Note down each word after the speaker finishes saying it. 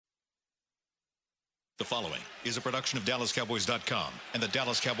The following is a production of DallasCowboys.com and the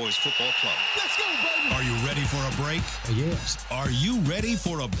Dallas Cowboys Football Club. Let's go, baby! Are you ready for a break? Yes. Are you ready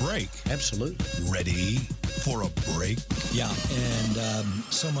for a break? Absolutely. Ready for a break? Yeah, and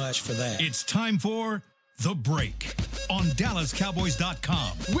so much for that. It's time for The Break on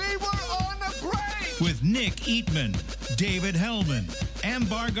DallasCowboys.com. We were on a break! With Nick Eatman, David Hellman,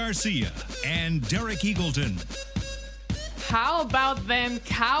 Ambar Garcia, and Derek Eagleton. How about them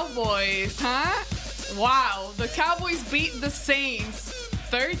Cowboys, huh? Wow, the Cowboys beat the Saints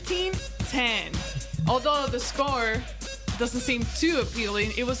 13-10. Although the score doesn't seem too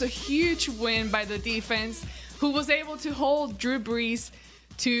appealing, it was a huge win by the defense, who was able to hold Drew Brees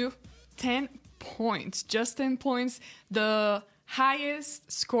to 10 points. Just 10 points, the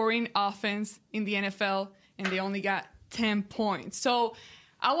highest scoring offense in the NFL, and they only got 10 points. So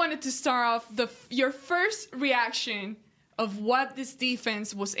I wanted to start off your first reaction of what this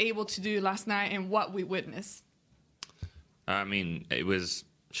defense was able to do last night and what we witnessed. I mean, it was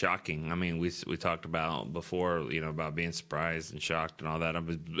shocking. I mean, we talked about before, about being surprised and shocked and all that.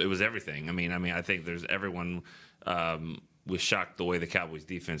 It was everything. I mean, I think everyone was shocked the way the Cowboys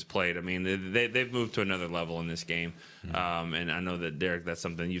defense played. I mean, they've moved to another level in this game, and I know that Derek, that's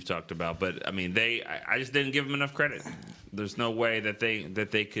something you've talked about. But I mean, I just didn't give them enough credit. There's no way that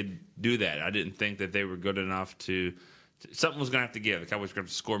they could do that. I didn't think that they were good enough to. Something was going to have to give. The Cowboys were going to have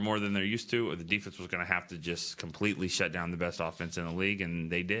to score more than they're used to, or the defense was going to have to just completely shut down the best offense in the league,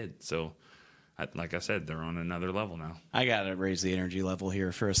 and they did. So, like I said, they're on another level now. I got to raise the energy level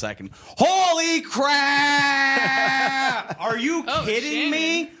here for a second. Holy crap! Are you kidding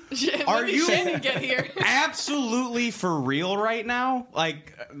me? Are you Shannon get here? Absolutely for real right now?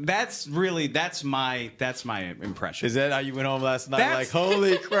 Like that's my impression. Is that how you went home last night? Like,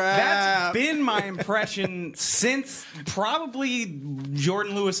 holy crap! That's been my impression since probably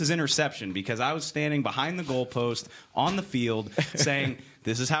Jordan Lewis's interception, because I was standing behind the goalpost on the field saying,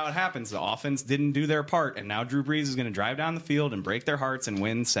 this is how it happens. The offense didn't do their part, and now Drew Brees is going to drive down the field and break their hearts and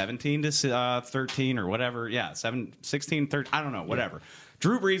win 17-13 or whatever. Yeah, 16-13. I don't know, whatever.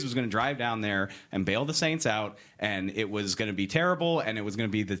 Drew Brees was going to drive down there and bail the Saints out, and it was going to be terrible, and it was going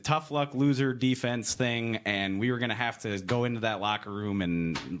to be the tough luck loser defense thing, and we were going to have to go into that locker room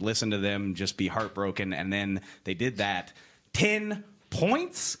and listen to them just be heartbroken, and then they did that. 10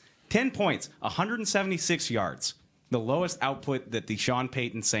 points? 10 points. 176 yards. The lowest output that the Sean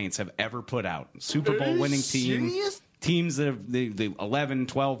Payton Saints have ever put out. Super Bowl winning team. Serious? Teams that have the 11,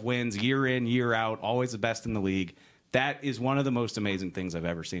 12 wins year in, year out, always the best in the league. That is one of the most amazing things I've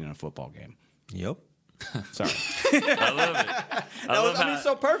ever seen in a football game. Yep. Sorry. I love it. It's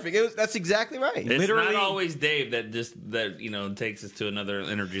so perfect. That's exactly right. It's Literally, not always Dave that takes us to another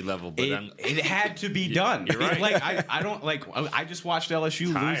energy level, but it had to be done. You're right. I just watched LSU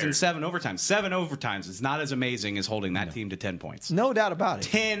lose in 7 overtimes. 7 overtimes is not as amazing as holding that team to 10 points. No doubt about it.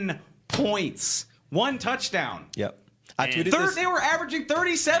 10 points. 1 touchdown. Yep. I tweeted this. They were averaging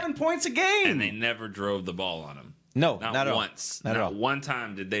 37 points a game. and they never drove the ball on him. No, not at all. once. Not at all. One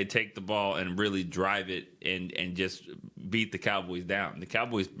time did they take the ball and really drive it and just beat the Cowboys down. The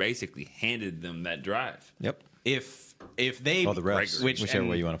Cowboys basically handed them that drive. Yep. If they the refs, whichever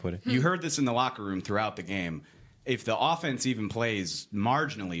way you want to put it. You heard this in the locker room throughout the game. If the offense even plays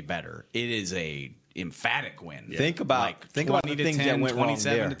marginally better, it is a emphatic win. Yeah. Think about the things 10, that went wrong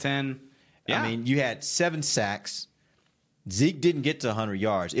there. 27-10. Yeah. I mean, you had 7 sacks. Zeke didn't get to 100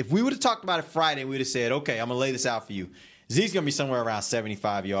 yards. If we would have talked about it Friday, we would have said, okay, I'm going to lay this out for you. Zeke's going to be somewhere around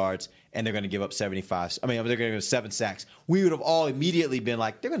 75 yards, and they're going to give up 75. I mean, they're going to give 7 sacks. We would have all immediately been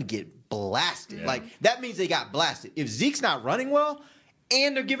like, they're going to get blasted. Yeah. Like, that means they got blasted. If Zeke's not running well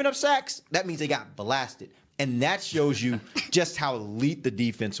and they're giving up sacks, that means they got blasted. And that shows you just how elite the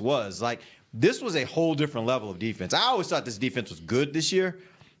defense was. Like, this was a whole different level of defense. I always thought this defense was good this year.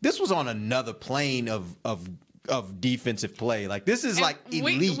 This was on another plane of defensive play. Like, this is like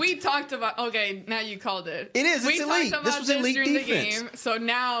elite. We talked about, okay, now you called it. It is. It's elite. This was elite during defense. the game, so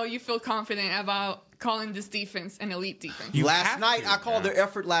now you feel confident about calling this defense an elite defense. Last night, I called their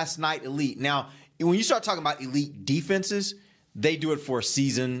effort last night elite. Now, when you start talking about elite defenses, they do it for a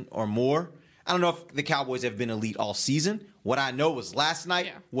season or more. I don't know if the Cowboys have been elite all season. What I know was last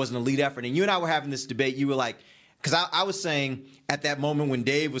night was an elite effort. And you and I were having this debate. You were like, because I was saying at that moment when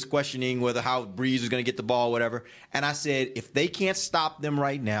Dave was questioning how Brees was going to get the ball or whatever, and I said, if they can't stop them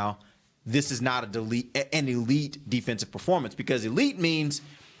right now, this is not an elite defensive performance, because elite means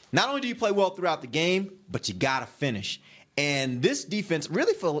not only do you play well throughout the game, but you got to finish. And this defense,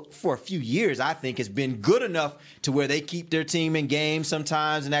 really for a few years, I think, has been good enough to where they keep their team in games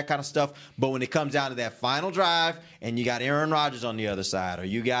sometimes and that kind of stuff. But when it comes down to that final drive and you got Aaron Rodgers on the other side, or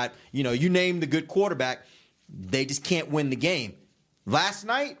you got, you name the good quarterback, they just can't win the game. Last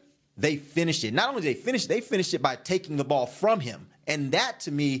night, they finished it. Not only did they finished it by taking the ball from him. And that,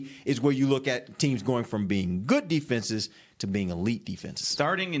 to me, is where you look at teams going from being good defenses to being elite defenses.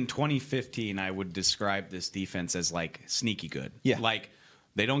 Starting in 2015, I would describe this defense as like sneaky good. Yeah. Like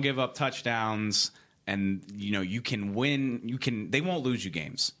they don't give up touchdowns, and you can win. They won't lose you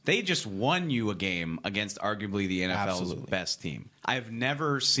games. They just won you a game against arguably the NFL's Absolutely. best team. I've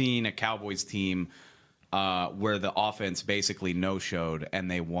never seen a Cowboys team where the offense basically no-showed and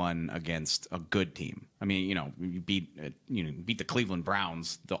they won against a good team. I mean, you beat the Cleveland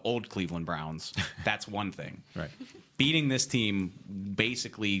Browns, the old Cleveland Browns. That's one thing. Right. Beating this team,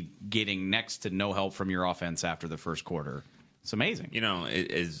 basically getting next to no help from your offense after the first quarter. It's amazing.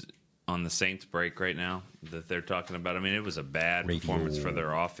 It is on the Saints break right now that they're talking about. I mean, it was a bad performance for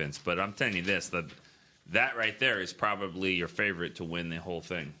their offense, but I'm telling you this, that right there is probably your favorite to win the whole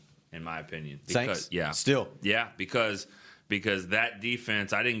thing, in my opinion. Saints? Yeah. Still. Yeah, because that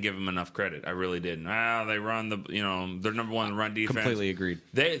defense, I didn't give them enough credit. I really didn't. They run they're number one in run defense. Completely agreed.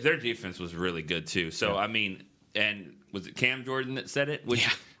 Their defense was really good too. So, I mean, and was it Cam Jordan that said it?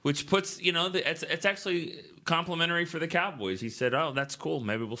 Which puts, it's actually complimentary for the Cowboys. He said, "Oh, that's cool.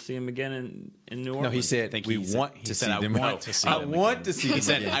 Maybe we'll see him again in New Orleans." No, he said, He we said- want he to said, see "I them. want to see I them want again." to see He them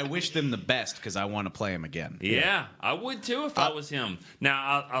said, again. "I wish them the best because I want to play them again." Yeah, I would too if I was him.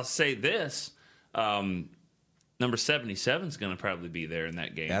 Now, I'll say this. Number 77 is going to probably be there in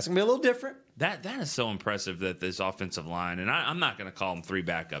that game. That's going to be a little different. That is so impressive that this offensive line, and I'm not going to call them three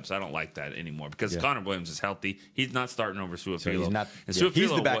backups. I don't like that anymore because Connor Williams is healthy. He's not starting over Su'a-Filo. he's not- And yeah, he's the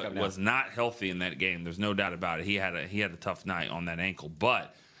Su'a-Filo backup now. was not healthy in that game. There's no doubt about it. He had a tough night on that ankle,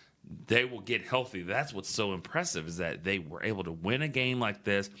 but they will get healthy. That's what's so impressive is that they were able to win a game like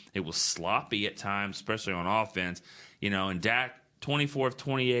this. It was sloppy at times, especially on offense. And Dak, 24 of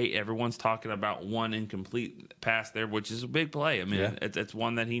 28. Everyone's talking about one incomplete pass there, which is a big play. I mean, it's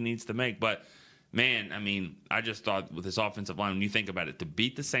one that he needs to make. But, man, I mean, I just thought with this offensive line, when you think about it, to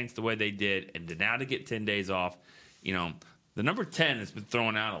beat the Saints the way they did and now to get 10 days off, the number 10 has been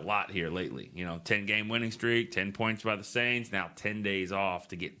thrown out a lot here lately. 10-game winning streak, 10 points by the Saints, now 10 days off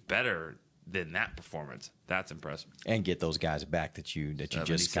to get better than that performance. That's impressive. And get those guys back that you just kind of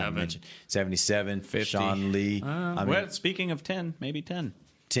 77. mentioned. 77, 50. Sean Lee. Well, speaking of 10, maybe 10.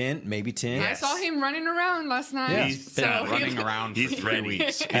 10, maybe 10. I saw him running around last night. Yeah. He's been running around for He's 3 ready.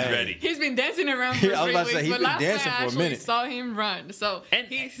 weeks. He's ready. He's been dancing around for I was 3 about to say, weeks, he's but been last dancing night I for a actually minute. saw him run. So And-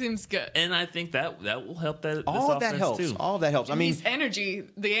 he seems good. And I think that will help this All offense that helps. too. All that helps. I mean, His energy,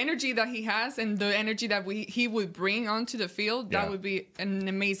 the energy that he has and the energy that he would bring onto the field, Yeah. that would be an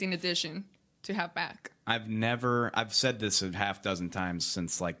amazing addition to have back. I've said this a half dozen times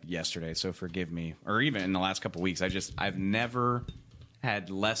since like yesterday, so forgive me. Or even in the last couple of weeks, I've never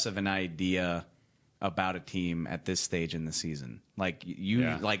had less of an idea about a team at this stage in the season. Like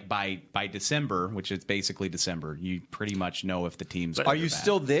like by December, which is basically December, you pretty much know if the team's are good you or bad.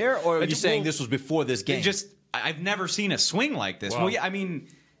 still there, or are you Just- saying well, this was before this game? I've never seen a swing like this. Wow. Well, yeah, I mean,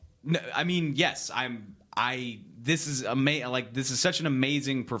 yes, this is this is such an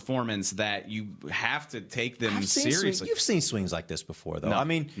amazing performance that you have to take them I've seen seriously. swings. You've seen swings like this before, though. No, I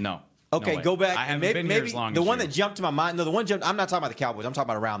mean, no. Okay, No way. go back. I haven't maybe, been here maybe as long the as one you. that jumped to my mind. No, the one jumped. I'm not talking about the Cowboys. I'm talking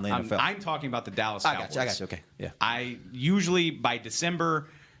about around the NFL. I'm talking about the Dallas I Cowboys. got you. Okay, yeah. I usually by December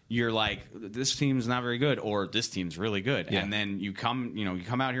you're like, this team's not very good, or this team's really good, Yeah. and then you come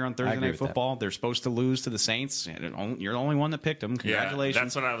out here on Thursday agree Night with that. Football. They're supposed to lose to the Saints. And you're the only one that picked them. Congratulations. Yeah,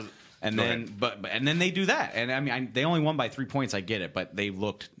 that's what I was. And Go then, ahead. and then they do that, and I mean, they only won by 3 points. I get it, but they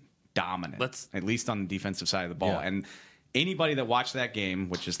looked dominant, at least on the defensive side of the ball. Yeah. And anybody that watched that game,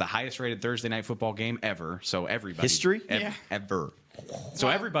 which is the highest rated Thursday Night Football game ever, so everybody History? Yeah. ever. So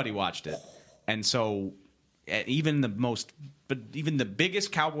everybody watched it, and so even the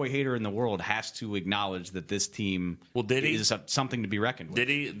biggest Cowboy hater in the world has to acknowledge that this team did he? is something to be reckoned with. Did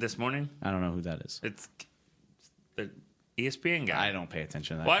he this morning? I don't know who that is. It's the ESPN guy. I don't pay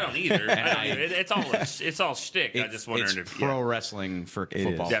attention to that. Well, I guy. don't either. It's all shtick. I just wondered it's if pro wrestling for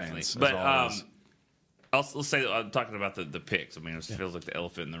football definitely. fans. is But all it is. let's say I'm talking about the picks. I mean, it feels like the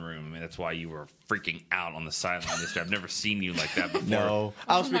elephant in the room. I mean, that's why you were freaking out on the sideline this year. I've never seen you like that before. No,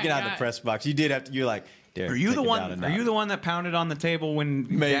 I was Oh my freaking out in the God. press box. You did have to. You're like, Derek, Are you take the it one? down a Are you notch. the one that pounded on the table when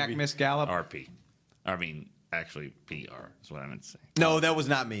Maybe. Dak missed Gallup? RP. I mean, actually PR is what I meant to say. No, that was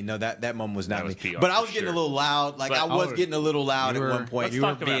not me. No, that moment was not That me. was PR But I for was getting sure. a little loud. Like But- I was getting a little loud you at were- one point. Let's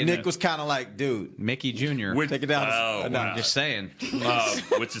talk about Nick it. was kind of like, dude, Mickey Jr. take it down. Oh, No. wow. Just saying.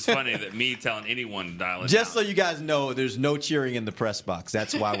 Which is funny that me telling anyone to dial it Just so down. you guys know, there's no cheering in the press box.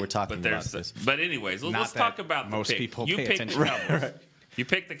 That's why we're talking But about there's, this. but anyways, Not let's that talk about the most pick. people You pay picked the attention. Cowboys. You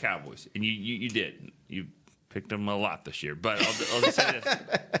picked the Cowboys, and you did. You picked them a lot this year. But I'll just say this: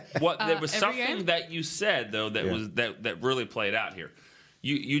 there was every something game? that you said though that Yeah. was that really played out here.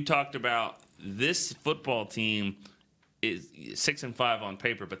 You talked about this football team is 6-5 on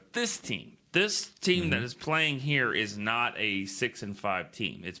paper, but this team that is playing here is not a 6-5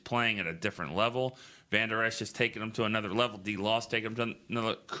 team. It's playing at a different level. Van Der Esch has taken them to another level. D. Loss taken them to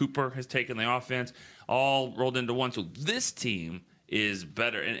another. Cooper has taken the offense, all rolled into one. So this team is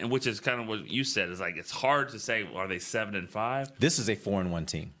better, and which is kind of what you said. Is like it's hard to say. Are they 7-5? This is a 4-1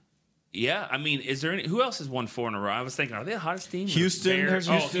 team. Yeah, I mean, is there any? Who else has won 4 in a row? I was thinking, are they the hottest team? Houston, Bears?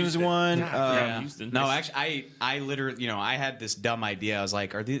 Houston's Houston. one. God, I forgot Yeah. Houston. No, actually, I literally, I had this dumb idea. I was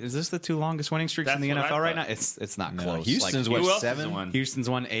like, is this the 2 longest winning streaks in the That's what I NFL right now? thought. It's not No, close. Houston's Like, who what, else has 7? won? Houston's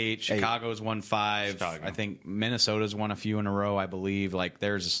won 8, Chicago's won 5. Chicago. I think Minnesota's won a few in a row, I believe. Like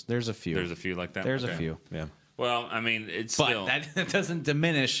there's a few. There's a few like that. There's Okay. a few. Yeah. Well, I mean, it's But still. that doesn't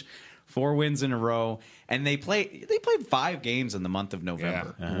diminish 4 wins in a row, and they played 5 games in the month of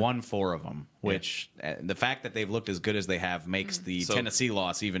November, won 4 of them. Which the fact that they've looked as good as they have makes the So- Tennessee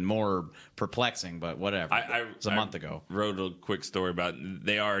loss even more perplexing. But whatever, it was a month ago. Wrote a quick story about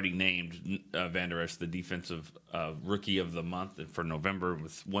they already named Van Der Esch the defensive rookie of the month for November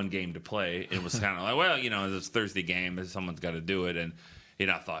with 1 game to play. It was kind of like, well, it's Thursday game, someone's got to do it, and.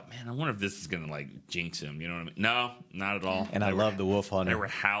 I thought, man, I wonder if this is going to jinx him. You know what I mean? No, not at all. And I love the Wolf Hunter. They were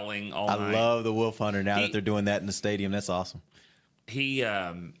howling all I night. love the Wolf Hunter now He- that they're doing that in the stadium. That's awesome.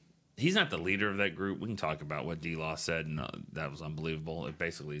 He's not the leader of that group. We can talk about what D-Law said, and that was unbelievable. It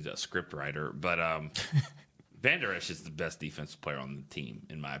basically is a script writer. But Van Der Esch is the best defensive player on the team,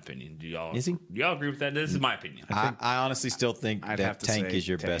 in my opinion. Do y'all Is he? Do y'all agree with that? This is my opinion. I honestly still think I'd that have to Tank say is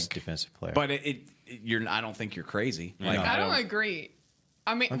your Tank. best defensive player. But I don't think you're crazy. Like, I don't agree.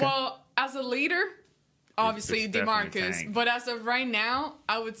 I mean, well, as a leader, obviously It's definitely DeMarcus, Tank. but as of right now,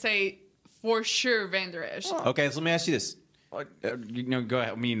 I would say for sure Van Der Esch. Okay, so let me ask you this. Go ahead.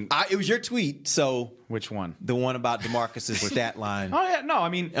 I mean, It was your tweet, so which one? the one about DeMarcus's stat line. Oh yeah, no. I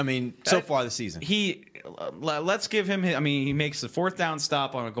mean, So far this season. Let's give him. I mean, he makes the 4th down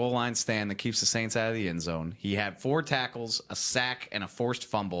stop on a goal line stand that keeps the Saints out of the end zone. He had 4 tackles, a sack, and a forced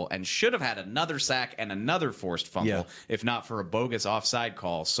fumble, and should have had another sack and another forced fumble Yeah. if not for a bogus offside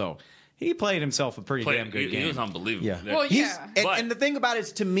call. So he played himself a pretty damn good He game. was unbelievable. Yeah. Well, He's- yeah. But- and the thing about it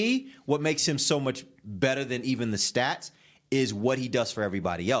is, to me, what makes him so much better than even the stats is what he does for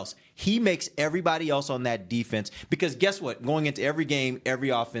everybody else. He makes everybody else on that defense, because guess what? Going into every game,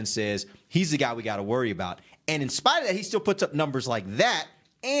 every offense says he's the guy we got to worry about. And in spite of that, he still puts up numbers like that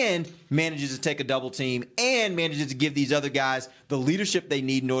and manages to take a double team and manages to give these other guys the leadership they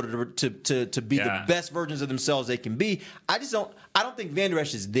need in order to be the best versions of themselves they can be. I don't think Van Der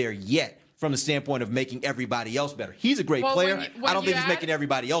Esch is there yet from the standpoint of making everybody else better. He's a great Well, player. when I don't you think he's add- making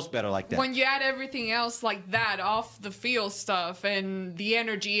everybody else better like that. When you add everything else like that off the field stuff and the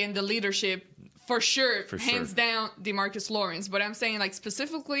energy and the leadership, for sure, hands down, DeMarcus Lawrence. But I'm saying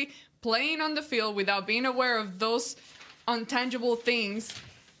specifically playing on the field without being aware of those intangible things,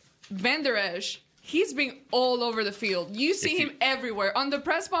 Van Der Esch, he's been all over the field. You see him everywhere. On the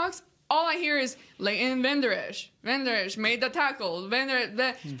press box, all I hear is Leighton Van Der Esch. Van Der Esch made the tackle. probably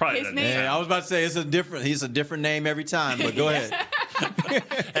His doesn't name. sound- I was about to say he's a different name every time, but go ahead.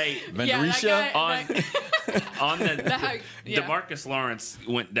 Hey, Yeah, that guy, on on the yeah. DeMarcus Lawrence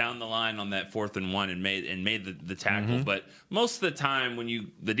went down the line on that 4th and 1 and made the tackle. But most of the time,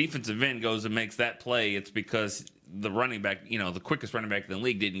 when the defensive end goes and makes that play, it's because the running back, the quickest running back in the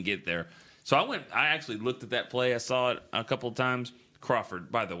league, didn't get there. So I actually looked at that play. I saw it a couple of times.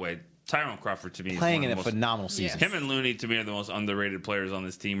 Crawford, by the way, Tyrone Crawford to me Playing is in one a of the most, phenomenal season. Yes. him and Looney to me are the most underrated players on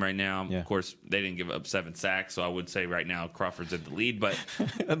this team right now. Yeah. Of course, they didn't give up 7 sacks, so I would say right now Crawford's at the lead. But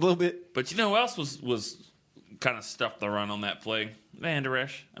A little bit. you know who else was kind of stuffed the run on that play? Van Der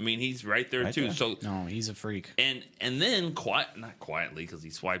Esch. I mean, he's right there Right too. there. So No, he's a freak. and then not quietly because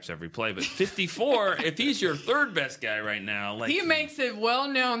he swipes every play, but 54. If he's your 3rd best guy right now, He makes it well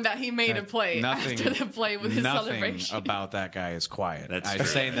known that he made a play after the play with his nothing celebration. about that guy is quiet. That's I'm true.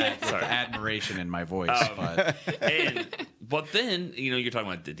 saying that with Sorry. admiration in my voice. But but then you're talking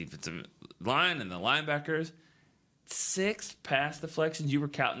about the defensive line and the linebackers. 6 pass deflections. You were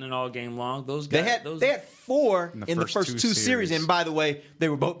counting it all game long. Those They guys. had 4 in the first first 2 2 series, series. and by the way, they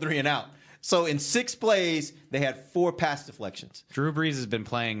were both 3 and out. So in 6 plays, they had 4 pass deflections. Drew Brees has been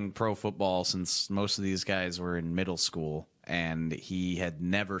playing pro football since most of these guys were in middle school, and he had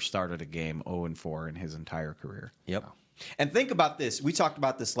never started a game 0-4 in his entire career. Yep. And think about this. We talked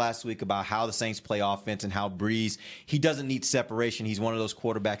about this last week about how the Saints play offense and how Brees, he doesn't need separation. He's one of those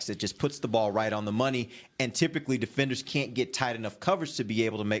quarterbacks that just puts the ball right on the money, and typically defenders can't get tight enough coverage to be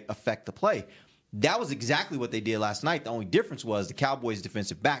able to affect the play. That was exactly what they did last night. The only difference was the Cowboys'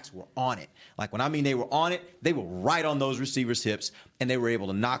 defensive backs were on it. Like, when I mean they were on it, they were right on those receivers' hips, and they were able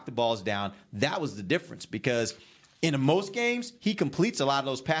to knock the balls down. That was the difference, because in most games, he completes a lot of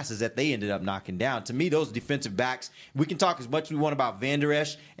those passes that they ended up knocking down. To me, those defensive backs, we can talk as much as we want about Van Der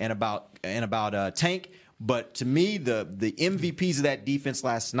Esch and about Tank, but to me, the MVPs of that defense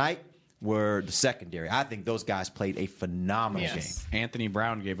last night were the secondary. I think those guys played a phenomenal game. Anthony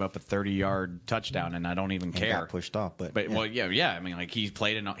Brown gave up a 30-yard touchdown, and I don't even care. Got pushed off, but yeah. Well, yeah. I mean, like, he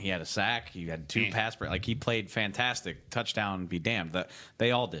played. He had a sack. He had 2 pass breaks. Like, he played fantastic. Touchdown, be damned. They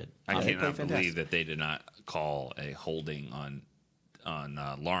all did. I cannot believe that they did not call a holding on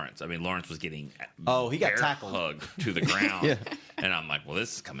Lawrence. I mean, Lawrence was getting he got tackled, hugged to the ground, and I'm like, well,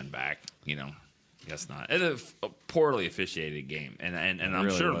 this is coming back, Guess not. It's a poorly officiated game, and I'm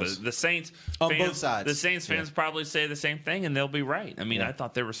really sure the Saints on fans, both sides. The Saints fans probably say the same thing, and they'll be right. I mean, I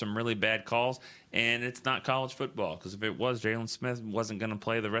thought there were some really bad calls, and it's not college football, because if it was, Jalen Smith wasn't going to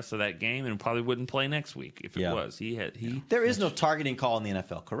play the rest of that game, and probably wouldn't play next week. If it was, there is no targeting call in the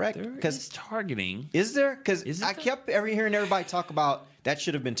NFL, correct? There is targeting. Is there? Because I kept hearing everybody talk about that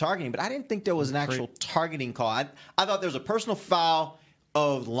should have been targeting, but I didn't think there was an actual targeting call. I thought there was a personal foul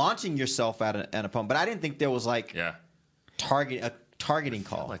of launching yourself at an opponent, but I didn't think there was a targeting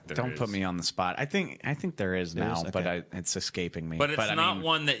call. Like don't put me on the spot. I think there is now, okay. but it's escaping me. But it's not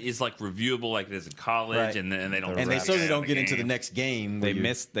one that is like reviewable like it is in college, right. and they don't. And they certainly don't get into the next game. They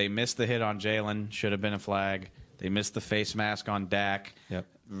missed the hit on Jalen. Should have been a flag. They missed the face mask on Dak. Yep.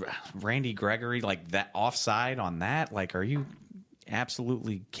 Randy Gregory, like that offside on that. Like, are you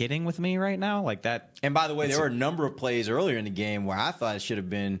absolutely kidding with me right now? Like that. And by the way, there were a number of plays earlier in the game where I thought it should have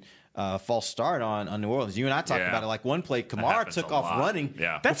been a false start on New Orleans. You and I talked about it. Like, one play, Kamara took off running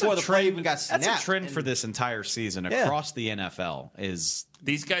before the play even got snapped. That's a trend for this entire season across the NFL. Is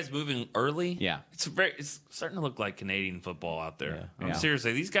these guys moving early? Yeah, it's starting to look like Canadian football out there. Yeah.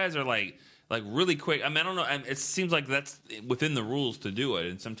 Seriously, these guys are like really quick. I mean, I don't know. It seems like that's within the rules to do it,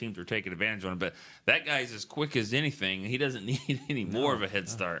 and some teams are taking advantage of it. But that guy's as quick as anything. He doesn't need any more of a head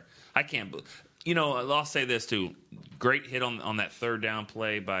start. I can't believe. I'll say this too. Great hit on that third down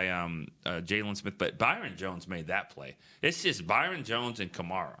play by Jalen Smith, but Byron Jones made that play. It's just Byron Jones and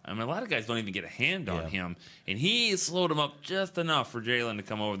Kamara. I mean, a lot of guys don't even get a hand on him, and he slowed him up just enough for Jalen to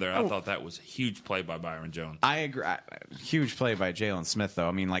come over there. I thought that was a huge play by Byron Jones. I agree. Huge play by Jalen Smith, though.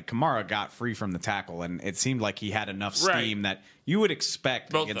 I mean, like, Kamara got free from the tackle, and it seemed like he had enough steam that you would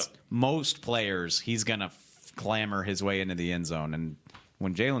expect against most players he's going to clamor his way into the end zone. And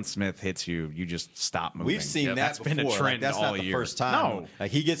when Jalen Smith hits you, you just stop moving. We've seen that that's before. Been a trend that's all not the year. first time. No,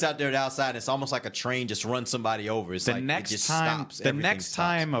 like, he gets out there to the outside, it's almost like a train just runs somebody over. It's the next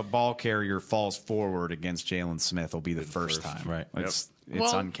time a ball carrier falls forward against Jalen Smith will be the first time. Right. It's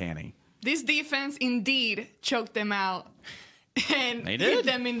uncanny. This defense indeed choked them out and did. hit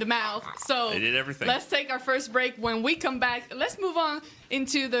them in the mouth. So they did everything. Let's take our first break. When we come back, let's move on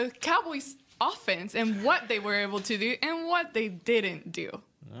into the Cowboys offense and what they were able to do and what they didn't do.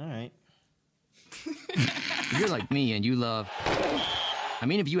 All right. You're like me and you love... I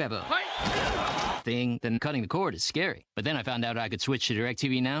mean, if you have a thing, then cutting the cord is scary. But then I found out I could switch to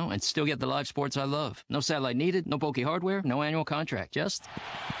DirecTV Now and still get the live sports I love. No satellite needed, no bulky hardware, no annual contract, just...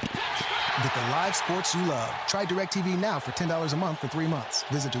 Get the live sports you love. Try DirecTV Now for $10 a month for 3 months.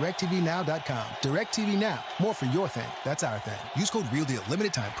 Visit DirecTVNow.com. DirecTV Now. More for your thing. That's our thing. Use code REALDEAL.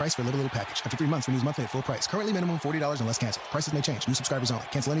 Limited time. Price for a little package. After 3 months, renews monthly at full price. Currently minimum $40 unless canceled. Prices may change. New subscribers only.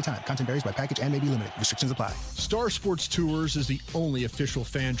 Cancel anytime. Content varies by package and may be limited. Restrictions apply. Star Sports Tours is the only official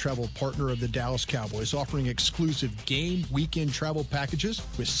fan travel partner of the Dallas Cowboys, offering exclusive game weekend travel packages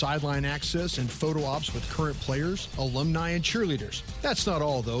with sideline access and photo ops with current players, alumni, and cheerleaders. That's not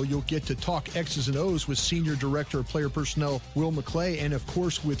all, though. You'll get to talk X's and O's with Senior Director of Player Personnel Will McClay, and of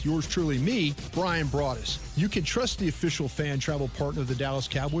course with yours truly, me, Brian Broaddus. You can trust the official fan travel partner of the Dallas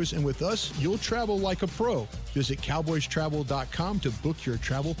Cowboys, and with us, you'll travel like a pro. Visit cowboystravel.com to book your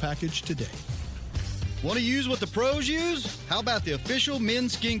travel package today. Want to use what the pros use? How about the official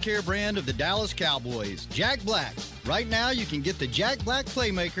men's skincare brand of the Dallas Cowboys, Jack Black? Right now, you can get the Jack Black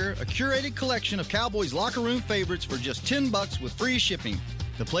Playmaker, a curated collection of Cowboys locker room favorites for just $10 with free shipping.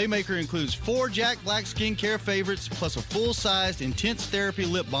 The Playmaker includes 4 Jack Black skincare favorites, plus a full-sized Intense Therapy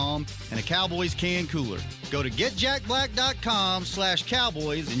lip balm and a Cowboys can cooler. Go to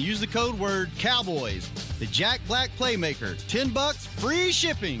getjackblack.com/Cowboys and use the code word Cowboys. The Jack Black Playmaker, $10, free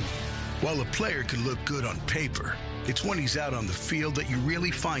shipping. While a player can look good on paper, it's when he's out on the field that you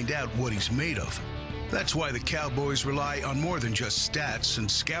really find out what he's made of. That's why the Cowboys rely on more than just stats and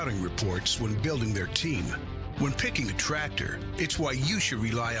scouting reports when building their team. When picking a tractor, it's why you should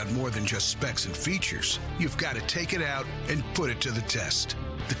rely on more than just specs and features. You've got to take it out and put it to the test.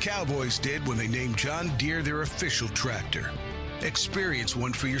 The Cowboys did when they named John Deere their official tractor. Experience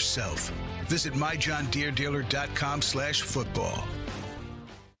one for yourself. Visit myjohndeeredealer.com/football.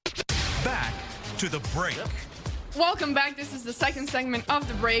 Back to the break. Welcome back. This is the second segment of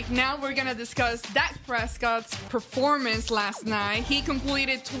the break. Now we're going to discuss Dak Prescott's performance last night. He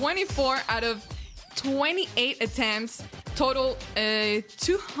completed 24 out of 28 attempts, total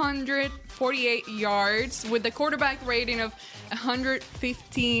 248 yards with the quarterback rating of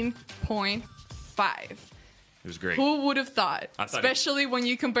 115.5. It was great. Who would have thought? Especially when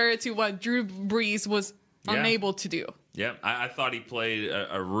you compare it to what Drew Brees was unable to do. Yeah, I thought he played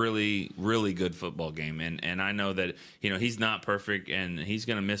a really, really good football game, and I know that he's not perfect, and he's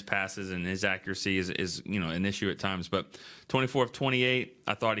going to miss passes, and his accuracy is an issue at times. But 24 of 28,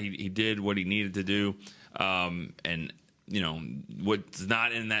 I thought he did what he needed to do, and what's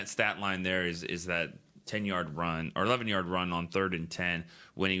not in that stat line there is that 10-yard run or 11-yard run on 3rd and 10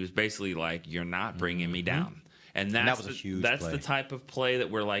 when he was basically like, "You're not bringing me down." And that was a huge play. The type of play that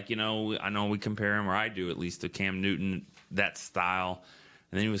we're like, I know we compare him, or I do at least, to Cam Newton, that style.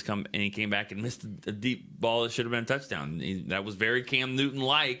 And then he came back and missed a deep ball that should have been a touchdown. That was very Cam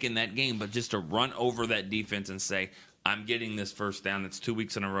Newton-like in that game, but just to run over that defense and say, I'm getting this first down. It's 2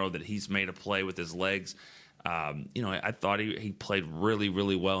 weeks in a row that he's made a play with his legs. I thought he played really,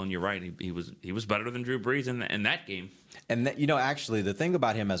 really well, and you're right. He was better than Drew Brees in that game. And actually, the thing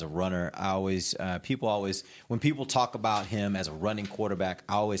about him as a runner, I always when people talk about him as a running quarterback,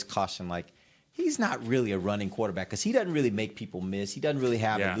 I always caution, like, he's not really a running quarterback because he doesn't really make people miss. He doesn't really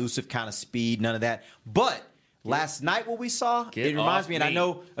have elusive kind of speed, none of that. But last night, what we saw, it reminds me, and I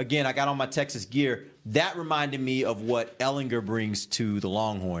know, again, I got on my Texas gear. That reminded me of what Ellinger brings to the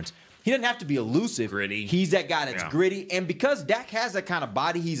Longhorns. He doesn't have to be elusive. Gritty. He's that guy that's gritty. And because Dak has that kind of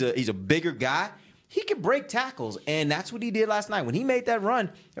body, he's a bigger guy. He can break tackles, and that's what he did last night. When he made that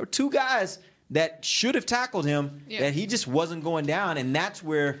run, there were 2 guys that should have tackled him that he just wasn't going down, and that's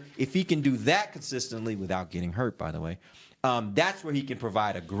where, if he can do that consistently without getting hurt, by the way, that's where he can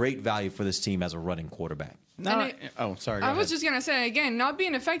provide a great value for this team as a running quarterback. Sorry. I was just going to say, again, not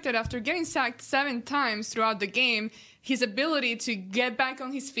being affected after getting sacked 7 times throughout the game, his ability to get back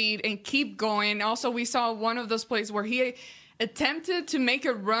on his feet and keep going. Also, we saw one of those plays where he attempted to make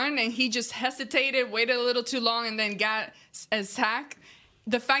a run and he just hesitated, waited a little too long, and then got a sack.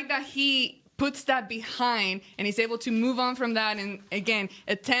 The fact that he puts that behind and he's able to move on from that and, again,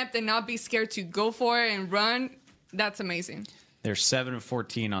 attempt and not be scared to go for it and run, that's amazing. They're 7 of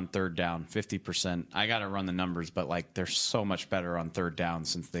 14 on 3rd down, 50%. I got to run the numbers, but they're so much better on 3rd down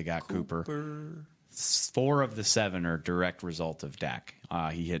since they got Cooper. 4 of the 7 are direct result of Dak.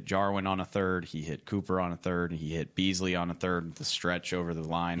 He hit Jarwin on a 3rd, he hit Cooper on a 3rd, he hit Beasley on a 3rd, the stretch over the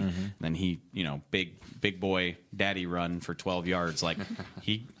line. Mm-hmm. And then he, big boy daddy run for 12 yards.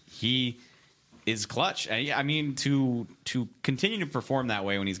 He is clutch. I mean, to continue to perform that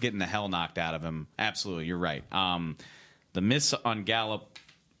way when he's getting the hell knocked out of him, absolutely, you're right. The miss on Gallup,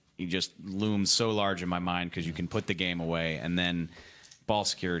 he just looms so large in my mind because you can put the game away, and then ball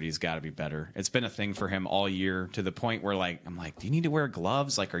security's got to be better. It's been a thing for him all year, to the point where, I'm like, do you need to wear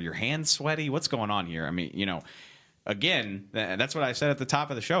gloves? Are your hands sweaty? What's going on here? I mean, again, that's what I said at the top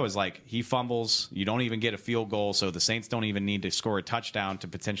of the show is, he fumbles, you don't even get a field goal, so the Saints don't even need to score a touchdown to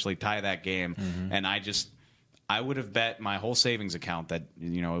potentially tie that game. Mm-hmm. And I would have bet my whole savings account that,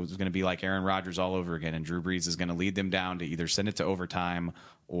 it was going to be like Aaron Rodgers all over again, and Drew Brees is going to lead them down to either send it to overtime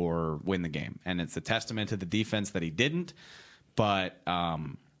or win the game. And it's a testament to the defense that he didn't. But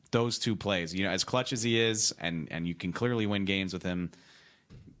those 2 plays, as clutch as he is, and you can clearly win games with him,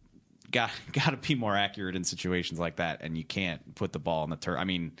 got to be more accurate in situations like that, and you can't put the ball in the turf. I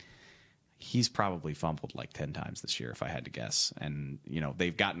mean, he's probably fumbled 10 times this year, if I had to guess. And,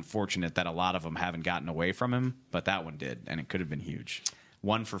 they've gotten fortunate that a lot of them haven't gotten away from him, but that one did, and it could have been huge.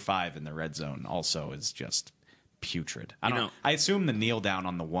 1 for 5 in the red zone also is just putrid. I assume the kneel down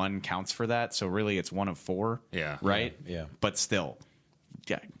on the 1 counts for that, so really it's 1 of 4. Yeah. Right? Yeah. But still,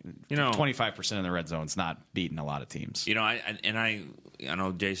 25% in the red zone's not beating a lot of teams. I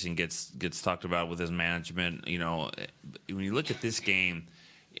know Jason gets talked about with his management. When you look at this game,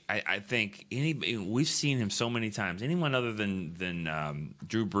 I think we've seen him so many times. Anyone other than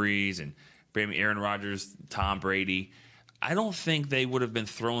Drew Brees and Aaron Rodgers, Tom Brady, I don't think they would have been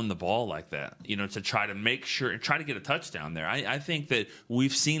throwing the ball like that, to try to make sure and try to get a touchdown there. I think that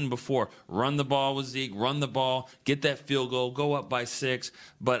we've seen before, run the ball with Zeke, run the ball, get that field goal, go up by 6.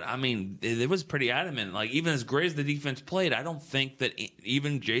 But, I mean, it was pretty adamant. Like, even as great as the defense played, I don't think that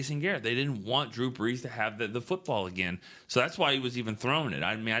even Jason Garrett, they didn't want Drew Brees to have the football again. So that's why he was even throwing it.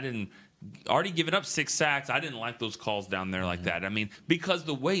 I mean, I didn't already given up 6 sacks. I didn't like those calls down there like that. I mean, because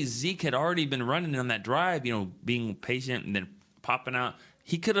the way Zeke had already been running on that drive, being patient and then popping out,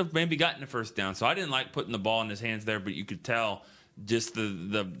 he could have maybe gotten the first down. So I didn't like putting the ball in his hands there, but you could tell just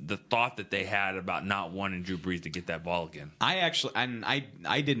the thought that they had about not wanting Drew Brees to get that ball again.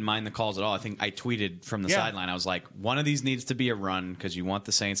 I didn't mind the calls at all. I think I tweeted from the sideline. I was like, one of these needs to be a run because you want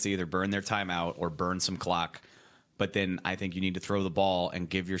the Saints to either burn their timeout or burn some clock. But then I think you need to throw the ball and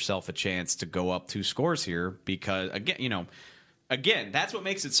give yourself a chance to go up 2 scores here because, again, that's what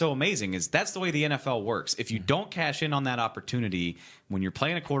makes it so amazing is that's the way the NFL works. If you don't cash in on that opportunity, when you're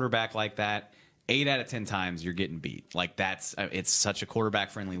playing a quarterback like that, 8 out of 10 times you're getting beat. Like it's such a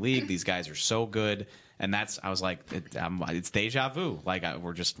quarterback-friendly league. These guys are so good. And I was like, it's deja vu. Like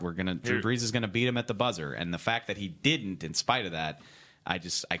Drew Brees is going to beat him at the buzzer. And the fact that he didn't, in spite of that, I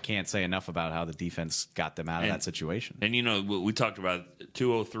can't say enough about how the defense got them out of that situation. And we talked about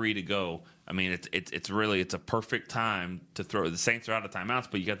 2:03 to go. I mean, it's really a perfect time to throw. The Saints are out of timeouts,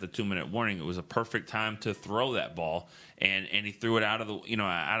 but you got the 2-minute warning. It was a perfect time to throw that ball, and he threw it out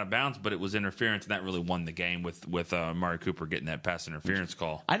of bounds, but it was interference, and that really won the game with Amari Cooper getting that pass interference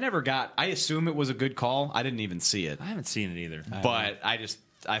call. I assume it was a good call. I didn't even see it. I haven't seen it either, but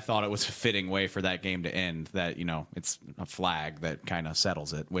I thought it was a fitting way for that game to end, that, it's a flag that kind of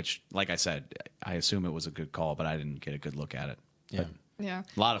settles it, which, like I said, I assume it was a good call, but I didn't get a good look at it. Yeah.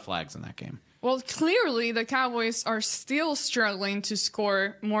 A lot of flags in that game. Well, clearly the Cowboys are still struggling to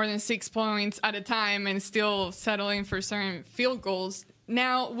score more than 6 points at a time and still settling for certain field goals.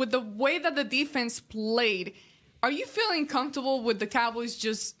 Now, with the way that the defense played, are you feeling comfortable with the Cowboys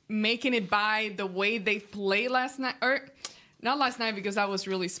just making it by the way they played last night? Or not last night, because that was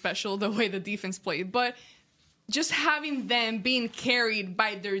really special, the way the defense played, but just having them being carried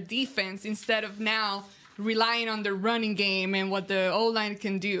by their defense instead of now relying on the running game and what the O-line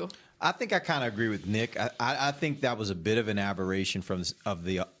can do. I think I kind of agree with Nick. I think that was a bit of an aberration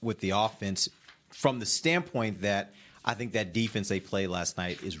with the offense from the standpoint that I think that defense they played last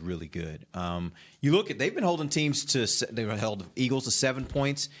night is really good. You look at, they've been holding teams they held Eagles to 7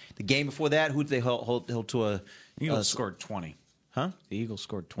 points. The game before that, who did they hold to a? Eagles scored 20. Huh? The Eagles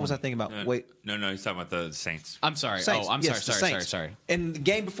scored 20. What was I thinking about? Wait. No, he's talking about the Saints. I'm sorry. Saints. Oh, I'm yes, sorry. And the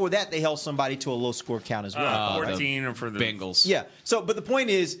game before that, they held somebody to a low score count as well. 14 for the Bengals. Yeah. So, but the point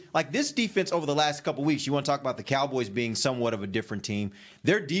is, like, this defense over the last couple weeks, you want to talk about the Cowboys being somewhat of a different team.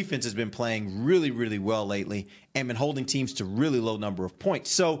 Their defense has been playing really, really well lately and been holding teams to really low number of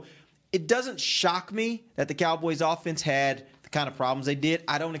points. So it doesn't shock me that the Cowboys offense had the kind of problems they did.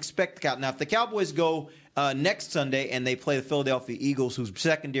 I don't expect the Cowboys. Now, if the Cowboys go next Sunday and they play the Philadelphia Eagles, whose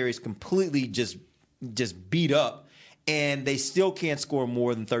secondary is completely just beat up, and they still can't score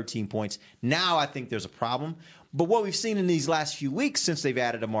more than 13 points, now I think there's a problem. But what we've seen in these last few weeks since they've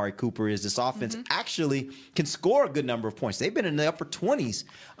added Amari Cooper is this offense actually can score a good number of points. They've been in the upper 20s.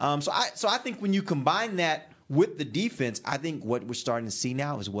 So I think when you combine that with the defense, I think what we're starting to see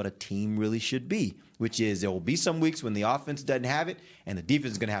now is what a team really should be, which is there will be some weeks when the offense doesn't have it and the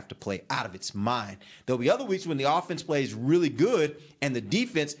defense is going to have to play out of its mind. There'll be other weeks when the offense plays really good and the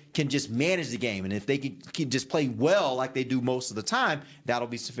defense can just manage the game. And if they can just play well like they do most of the time, that'll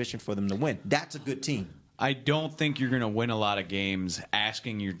be sufficient for them to win. That's a good team. I don't think you're going to win a lot of games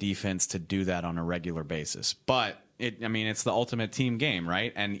asking your defense to do that on a regular basis. But, it's the ultimate team game,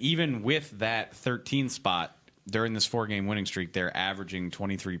 right? And even with that 13 spot, during this 4-game winning streak, they're averaging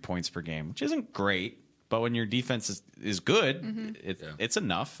 23 points per game, which isn't great. But when your defense is good, it's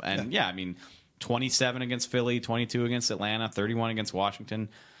enough. And, 27 against Philly, 22 against Atlanta, 31 against Washington.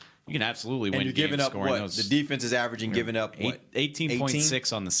 You can absolutely win and you're games giving up scoring what? those. The defense is averaging giving up what?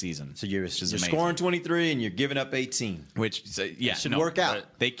 18.6 on the season. So you're amazing. scoring 23 and you're giving up 18. Which should work out.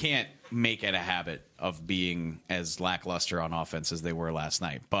 They can't make it a habit of being as lackluster on offense as they were last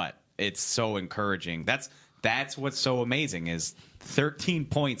night. But it's so encouraging. That's what's so amazing is 13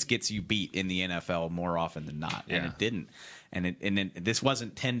 points gets you beat in the NFL more often than not, and it didn't. And this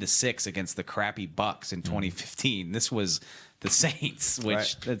wasn't 10-6 against the crappy Bucks in 2015. This was the Saints,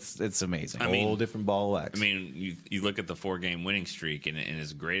 which it's amazing. Whole different ball of wax. You look at the 4-game winning streak, and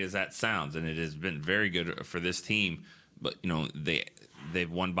as great as that sounds, and it has been very good for this team, but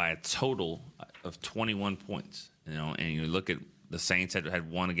they've won by a total of 21 points. And you look at the Saints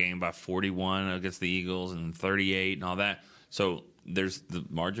had won a game by 41 against the Eagles and 38 and all that. So there's the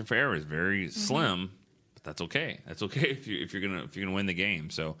margin for error is very slim, but that's okay. That's okay if you're gonna win the game.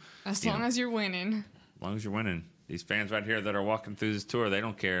 So as long as you're winning. As long as you're winning. These fans right here that are walking through this tour, they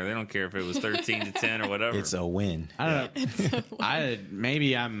don't care. They don't care if it was 13-10 or whatever. It's a win. I don't know.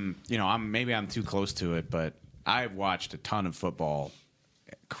 Maybe I'm too close to it, but I've watched a ton of football,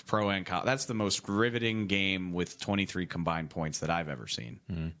 pro and college. That's the most riveting game with 23 combined points that I've ever seen.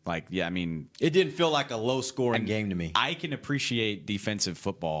 Mm-hmm. It didn't feel like a low-scoring game to me. I can appreciate defensive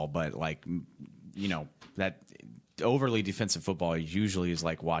football, but that overly defensive football usually is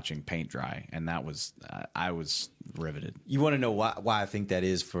like watching paint dry, and that was I was riveted. You want to know why I think that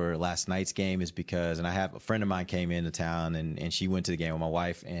is for last night's game is because, and I have a friend of mine came into town and she went to the game with my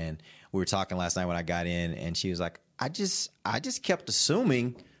wife, and we were talking last night when I got in, and she was like, I just kept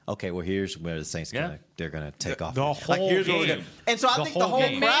assuming, okay, well, here's where the Saints they're gonna take off. The whole game. And so I think the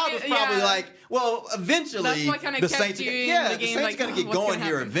whole crowd was probably like, well, eventually that's what kind of the kept Saints, you in the game, the Saints like, gonna get what's going gonna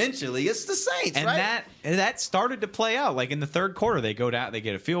here happen? eventually. It's the Saints, and right? that started to play out. Like in the third quarter, they go down, they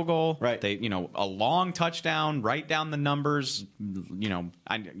get a field goal, right? They a long touchdown, write down the numbers. And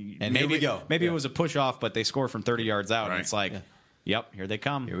maybe here we go. Maybe it was a push off, but they score from 30 yards out, Right. and it's like. Yeah. Yep, here they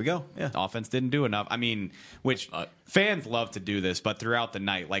come. Here we go. Yeah. The offense didn't do enough. Which fans love to do this, but throughout the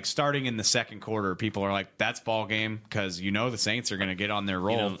night, like starting in the second quarter, people are like, that's ball game because the Saints are going to get on their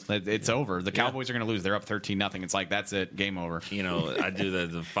roll. It's over. The Cowboys are going to lose. They're up 13-0. It's like, that's it. Game over. I do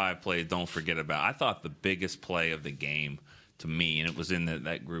the 5 plays don't forget about. I thought the biggest play of the game to me, and it was in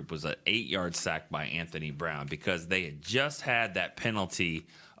that group, was an 8-yard sack by Anthony Brown because they had just had that penalty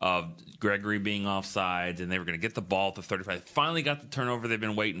of Gregory being offsides, and they were going to get the ball at the 35. Finally got the turnover they've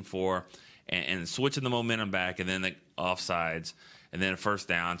been waiting for, and switching the momentum back, and then the offsides, and then a first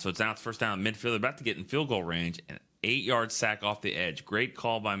down. So it's now first down midfield. They're about to get in field goal range, and 8-yard sack off the edge. Great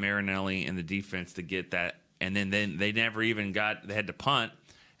call by Marinelli and the defense to get that. And then they never even they had to punt,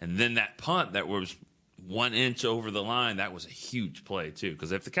 and then that punt that was 1 inch over the line, that was a huge play too.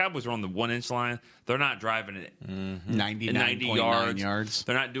 Because if the Cowboys were on the 1 inch line, they're not driving it 90 yards.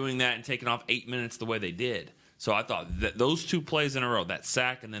 They're not doing that and taking off 8 minutes the way they did. So I thought that those 2 plays in a row, that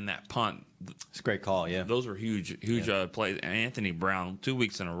sack and then that punt, it's a great call. Yeah, those were huge plays. And Anthony Brown, 2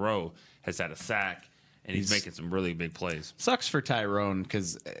 weeks in a row, has had a sack. And he's making some really big plays. Sucks for Tyrone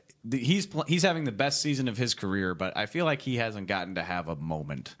because he's having the best season of his career, but I feel like he hasn't gotten to have a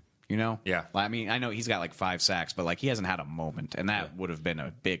moment. Yeah. I know he's got like 5 sacks, but like he hasn't had a moment, and that would have been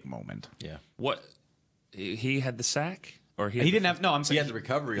a big moment. Yeah. What? He had the sack? Or he didn't have. No, I'm saying he had the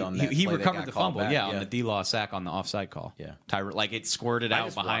recovery on that. He play recovered that the got fumble. back. On the D-Law sack on the offside call. Yeah. Like it squirted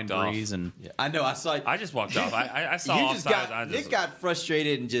out behind Breeze, and I know. I saw. I just walked off. I saw offside. Nick got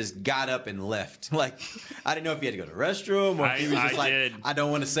frustrated and just got up and left. Like I didn't know if he had to go to the restroom or if he was just I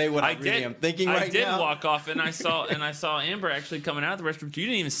don't want to say what I really am thinking right now. I did walk off, and I saw Amber actually coming out of the restroom. You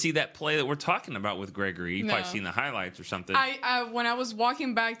didn't even see that play that we're talking about with Gregory. You probably seen the highlights or something. When I was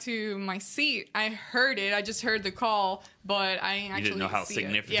walking back to my seat, I heard it. I just heard the call, but I actually didn't know how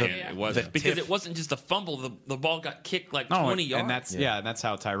significant it was because it wasn't just a fumble. The ball got kicked like 20 yards. And that's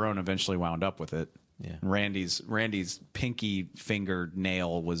how Tyrone eventually wound up with it. Yeah. Randy's pinky finger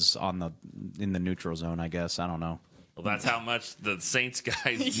nail was in the neutral zone, I guess. I don't know. Well, that's how much the Saints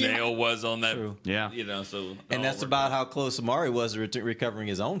guy's nail was on that. True. Yeah. And that's about how close Amari was to recovering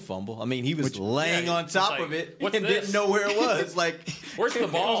his own fumble. I mean, he was laying on top of it and didn't know where it was. Like, where's the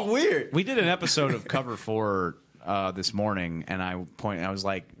ball? It was weird. We did an episode of Cover 4 this morning, and I was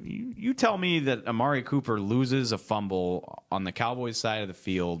like, you tell me that Amari Cooper loses a fumble on the Cowboys side of the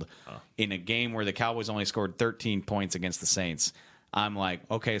field in a game where the Cowboys only scored 13 points against the Saints. I'm like,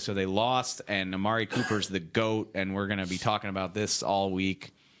 okay, so they lost, and Amari Cooper's the GOAT, and we're going to be talking about this all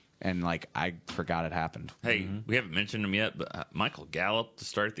week. And, like, I forgot it happened. Hey, we haven't mentioned him yet, but Michael Gallup to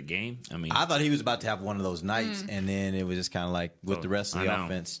start the game. I thought he was about to have one of those nights, and then it was just kind of like with the rest of the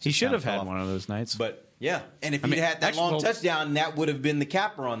offense. He should have had one of those nights. But, yeah. And if he had that long touchdown, that would have been the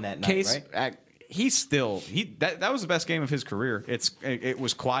capper on that night, right? That was the best game of his career. It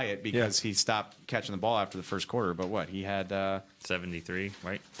was quiet because he stopped catching the ball after the first quarter. But he had 73,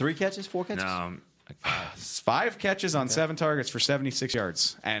 right? 3 catches, 4 catches. No, 5 catches on 7 targets for 76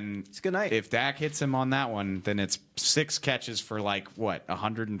 yards. And it's a good night. If Dak hits him on that one, then it's 6 catches for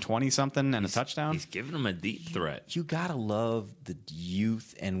 120 something and a touchdown. He's giving him a deep threat. You gotta love the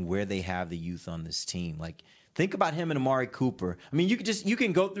youth and where they have the youth on this team. Like, think about him and Amari Cooper. I mean, you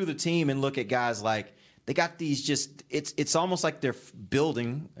can go through the team and look at guys like they got these it's almost like they're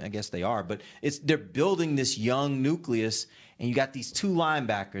building. I guess they are, but they're building this young nucleus. and you got these 2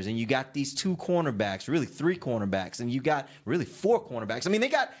 linebackers, and you got these 2 cornerbacks, really 3 cornerbacks, and you got really 4 cornerbacks. I mean,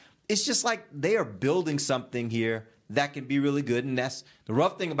 it's just like they are building something here that can be really good, and that's the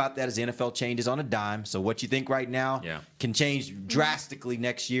rough thing about that is the NFL changes on a dime. So what you think right now can change drastically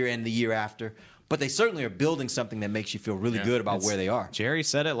next year and the year after. But they certainly are building something that makes you feel really good about where they are. Jerry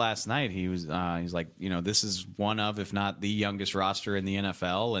said it last night. He's like, this is one of, if not the youngest roster in the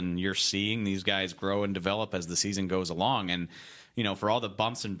NFL, and you're seeing these guys grow and develop as the season goes along. And, for all the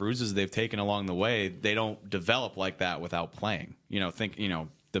bumps and bruises they've taken along the way, they don't develop like that without playing.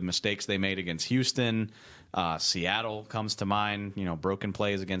 The mistakes they made against Houston, Seattle comes to mind, broken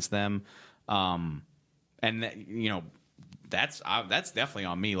plays against them. That's definitely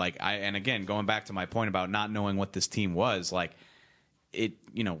on me. And again, going back to my point about not knowing what this team was,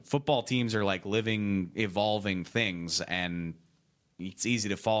 football teams are like living, evolving things, and it's easy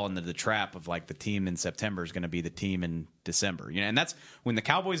to fall into the trap of the team in September is going to be the team in December. And that's when the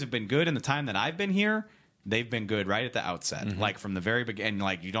Cowboys have been good in the time that I've been here. They've been good right at the outset, from the very beginning.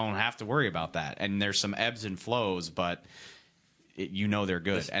 You don't have to worry about that. And there's some ebbs and flows, but they're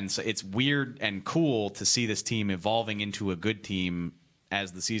good. And so it's weird and cool to see this team evolving into a good team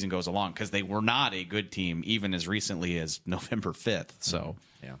as the season goes along, because they were not a good team even as recently as November 5th. So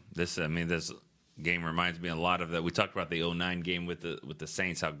this game reminds me a lot of that. We talked about the 2009 game with the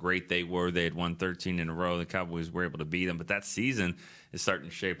Saints, how great they were. They had won 13 in a row. The Cowboys were able to beat them, but that season is starting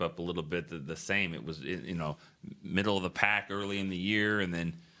to shape up a little bit the same. It was middle of the pack early in the year, and then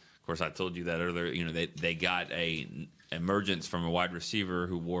of course I told you that earlier. They got a emergence from a wide receiver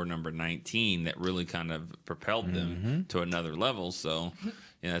who wore number 19 that really kind of propelled them to another level. So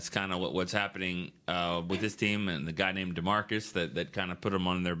that's kind of what's happening with this team, and the guy named DeMarcus that kind of put them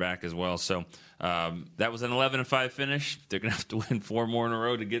on their back as well. So that was an 11-5 finish. They're going to have to win 4 more in a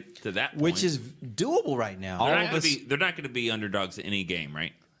row to get to that point. Which is doable right now. They're not going to be underdogs in any game,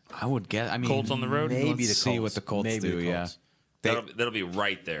 right? I would guess. I mean, Colts on the road? Maybe Let's see what the Colts do, yeah. That'll be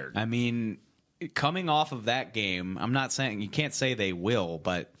right there. I mean, coming off of that game, I'm not saying you can't say they will,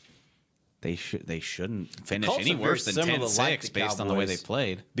 but they shouldn't finish any worse than 10-6 based on the way they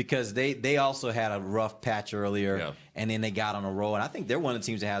played. Because they also had a rough patch earlier, and then they got on a roll. And I think they're one of the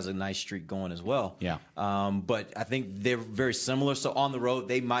teams that has a nice streak going as well. Yeah. But I think they're very similar. So on the road,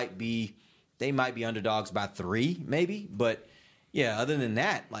 they might be underdogs by 3, maybe. But yeah, other than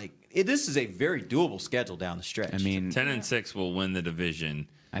that, this is a very doable schedule down the stretch. I mean, 10-6 will win the division.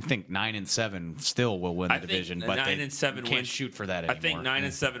 I think 9-7 still will win the division, but 9-7 can't shoot for that anymore. I think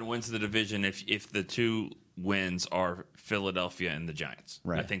 9-7 wins the division if the 2 wins are Philadelphia and the Giants.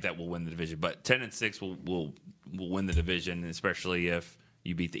 Right. I think that will win the division. But 10-6 will win the division, especially if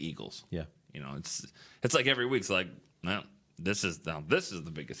you beat the Eagles. Yeah. It's like every week. It's like, no, this is the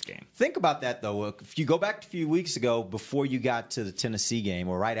biggest game. Think about that though. If you go back a few weeks ago, before you got to the Tennessee game,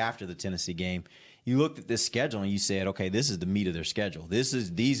 or right after the Tennessee game, you looked at this schedule and you said, okay, this is the meat of their schedule. This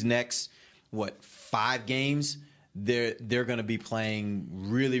is these next 5 games. They're going to be playing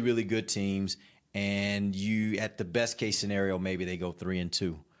really, really good teams, and you, at the best case scenario, maybe they go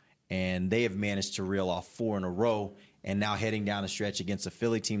 3-2, and they have managed to reel off 4 in a row, and now heading down the stretch against a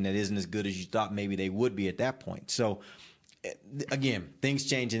Philly team that isn't as good as you thought maybe they would be at that point. So again, things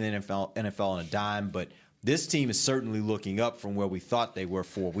change in the NFL on a dime, but this team is certainly looking up from where we thought they were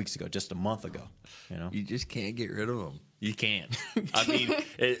 4 weeks ago, just a month ago. You just can't get rid of them. You can't. I mean,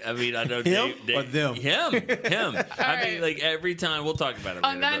 I know him or them. Him. I mean, every time we'll talk about it.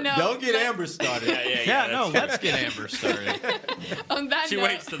 On that note, don't get Amber started. Let's get Amber started. On that she note,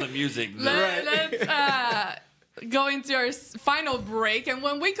 waits to the music. Let's go into our final break, and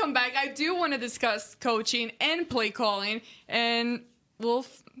when we come back, I do want to discuss coaching and play calling, and we'll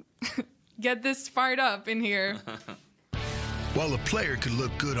get this fired up in here. While a player could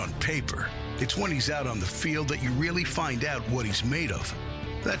look good on paper, it's when he's out on the field that you really find out what he's made of.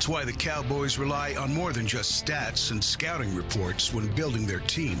 That's why the Cowboys rely on more than just stats and scouting reports when building their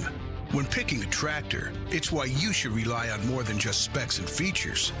team. When picking a tractor, it's why you should rely on more than just specs and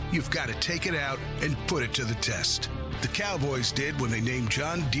features. You've got to take it out and put it to the test. The Cowboys did when they named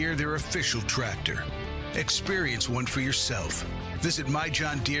John Deere their official tractor. Experience one for yourself. Visit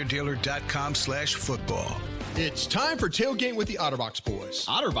myjohndeeredealer.com/football. It's time for Tailgate with the OtterBox boys.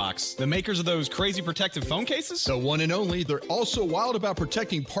 OtterBox, the makers of those crazy protective phone cases? The one and only. They're also wild about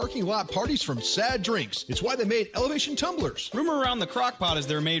protecting parking lot parties from sad drinks. It's why they made elevation tumblers. Rumor around the crockpot is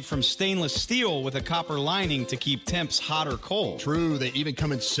they're made from stainless steel with a copper lining to keep temps hot or cold. True, they even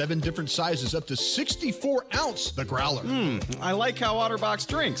come in 7 different sizes, up to 64 ounce, the growler. I like how OtterBox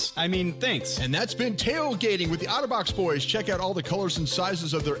drinks. Thanks. And that's been Tailgating with the OtterBox boys. Check out all the colors and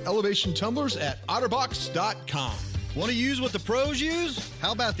sizes of their elevation tumblers at otterbox.com. Want to use what the pros use?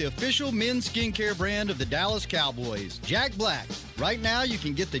 How about the official men's skincare brand of the Dallas Cowboys, Jack Black? Right now, you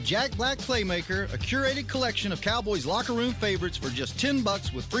can get the Jack Black Playmaker, a curated collection of Cowboys locker room favorites for just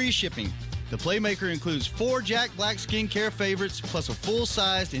 $10 with free shipping. The Playmaker includes 4 Jack Black skincare favorites, plus a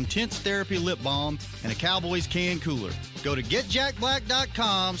full-sized Intense Therapy lip balm and a Cowboys can cooler. Go to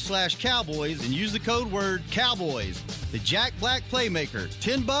getjackblack.com/Cowboys and use the code word Cowboys. The Jack Black Playmaker,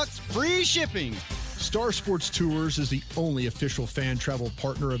 $10, free shipping. Star Sports Tours is the only official fan travel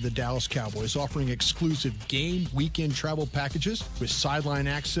partner of the Dallas Cowboys, offering exclusive game weekend travel packages with sideline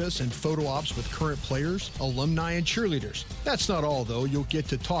access and photo ops with current players, alumni, and cheerleaders. That's not all, though. You'll get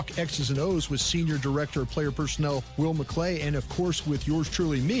to talk X's and O's with Senior Director of Player Personnel Will McClay, and of course with yours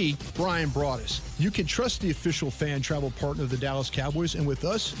truly, me, Brian Broaddus. You can trust the official fan travel partner of the Dallas Cowboys, and with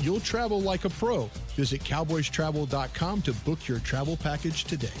us, you'll travel like a pro. Visit cowboystravel.com to book your travel package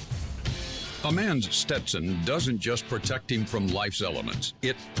today. A man's Stetson doesn't just protect him from life's elements.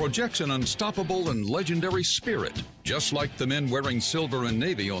 It projects an unstoppable and legendary spirit, just like the men wearing silver and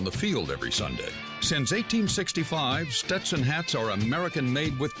navy on the field every Sunday. Since 1865, Stetson hats are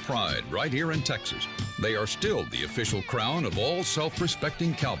American-made with pride right here in Texas. They are still the official crown of all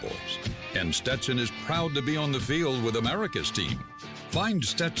self-respecting cowboys. And Stetson is proud to be on the field with America's team. Find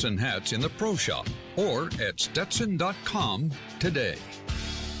Stetson hats in the Pro Shop or at Stetson.com today.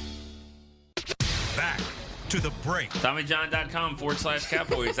 Back to the break.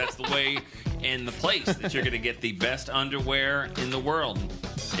 TommyJohn.com/Cowboys. That's the way and the place that you're going to get the best underwear in the world.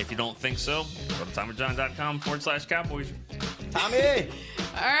 If you don't think so, go to TommyJohn.com/Cowboys. Tommy!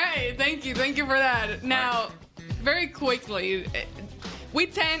 All right. Thank you. Thank you for that. Now, very quickly,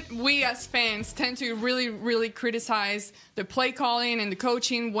 we as fans tend to really, really criticize the play calling and the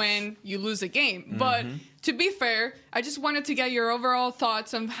coaching when you lose a game. But to be fair, I just wanted to get your overall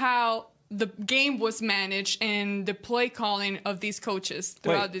thoughts on how the game was managed and the play calling of these coaches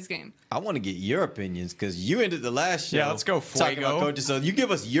throughout this game. I want to get your opinions because you ended the last show. Yeah, let's go, talking about coaches. So you give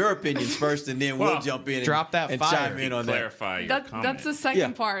us your opinions first, and then we'll jump in and chime in on that. Clarify your comment. That's the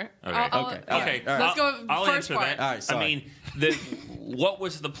second part. Okay. Let's go I'll first answer part. that. All right, sorry. I mean, what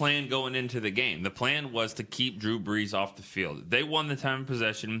was the plan going into the game? The plan was to keep Drew Brees off the field. They won the time of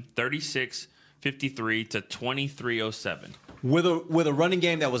possession 36-53 to 23-07. With a running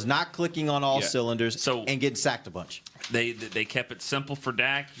game that was not clicking on all cylinders and getting sacked a bunch. They kept it simple for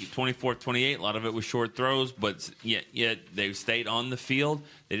Dak, 24-28. A lot of it was short throws, but yet they stayed on the field.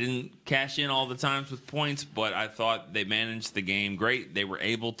 They didn't cash in all the times with points, but I thought they managed the game great. They were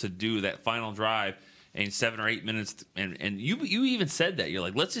able to do that final drive in 7 or 8 minutes. And you even said that. You're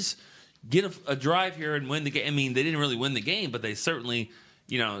like, let's just get a drive here and win the game. I mean, they didn't really win the game, but they certainly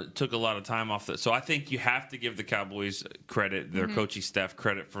took a lot of time off. So I think you have to give the Cowboys credit, their coaching staff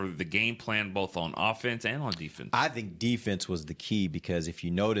credit for the game plan, both on offense and on defense. I think defense was the key because if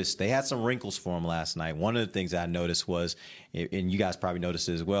you notice, they had some wrinkles for them last night. One of the things I noticed was, and you guys probably noticed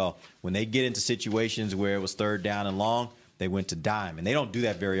it as well, when they get into situations where it was 3rd down and long, they went to dime, and they don't do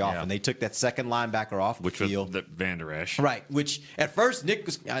that very often. They took that second linebacker off the field. Which was Van Der Esch. Right, which at first, Nick,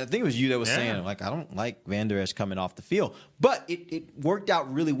 I think it was you that was saying, like, I don't like Van Der Esch coming off the field. But it worked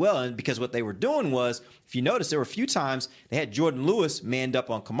out really well, and because what they were doing was, if you notice, there were a few times they had Jordan Lewis manned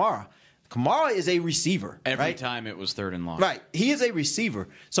up on Kamara. Kamara is a receiver. Every time it was 3rd and long. Right. He is a receiver.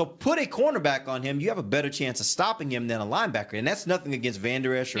 So put a cornerback on him, you have a better chance of stopping him than a linebacker. And that's nothing against Van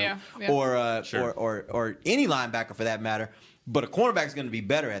Der Esch or any linebacker for that matter. But a cornerback is going to be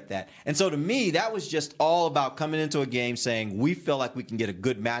better at that. And so to me, that was just all about coming into a game saying, we feel like we can get a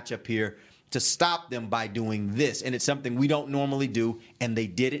good matchup here to stop them by doing this. And it's something we don't normally do. And they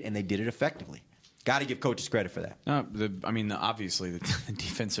did it, and they did it effectively. Got to give coaches credit for that. Obviously, the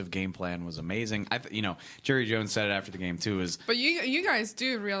defensive game plan was amazing. Jerry Jones said it after the game too. But you guys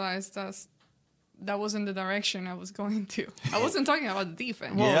do realize that wasn't the direction I was going to. I wasn't talking about the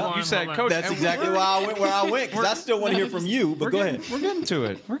defense. Well, you said, Coach. That's exactly why I went where I went. Because I still want to hear from you. But go ahead. We're getting to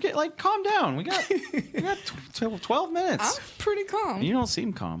it. Calm down. We got 12 minutes. I'm pretty calm. You don't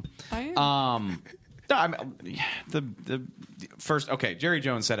seem calm. I am. First, Jerry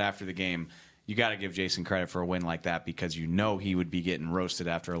Jones said after the game, you got to give Jason credit for a win like that because you know he would be getting roasted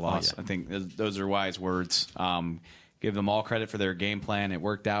after a loss. I think those are wise words. Give them all credit for their game plan. It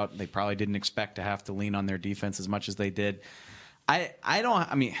worked out. They probably didn't expect to have to lean on their defense as much as they did.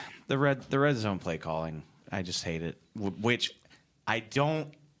 The red zone play calling, I just hate it. Which I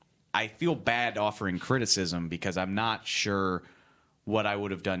feel bad offering criticism because I'm not sure what I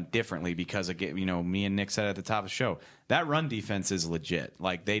would have done differently because, again, me and Nick said at the top of the show, that run defense is legit.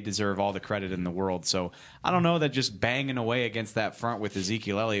 Like, they deserve all the credit in the world. So I don't know that just banging away against that front with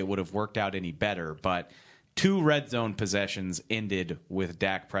Ezekiel Elliott would have worked out any better. But 2 red zone possessions ended with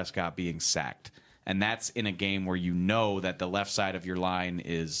Dak Prescott being sacked. And that's in a game where you know that the left side of your line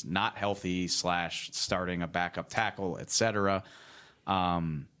is not healthy / starting a backup tackle, etc.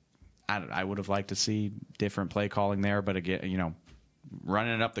 I would have liked to see different play calling there, but again,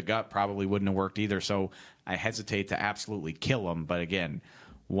 running it up the gut probably wouldn't have worked either. So I hesitate to absolutely kill him. But again,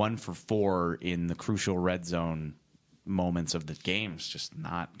 1 for 4 in the crucial red zone moments of the game is just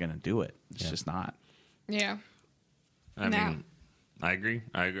not going to do it. It's just not. Yeah. I mean, I agree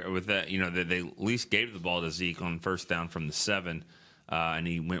with that. That they at least gave the ball to Zeke on first down from the 7, and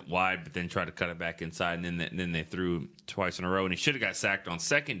he went wide, but then tried to cut it back inside, and then they threw twice in a row, and he should have got sacked on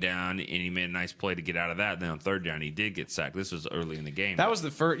second down, and he made a nice play to get out of that. And then on third down, he did get sacked. This was early in the game. That was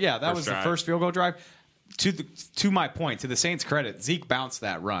the first. Yeah, that was the first field goal drive. To my point, to the Saints' credit, Zeke bounced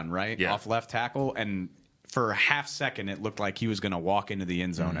that run off left tackle, and for a half second, it looked like he was going to walk into the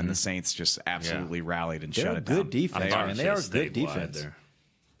end zone, and the Saints just absolutely rallied and shut it down. Good defense, man. They are good defense.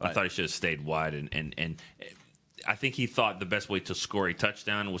 I thought he should have stayed wide, and I think he thought the best way to score a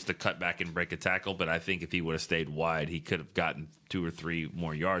touchdown was to cut back and break a tackle. But I think if he would have stayed wide, he could have gotten 2 or 3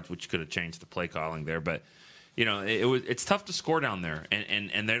 more yards, which could have changed the play calling there. But it's tough to score down there,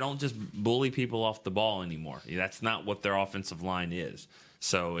 and they don't just bully people off the ball anymore. That's not what their offensive line is.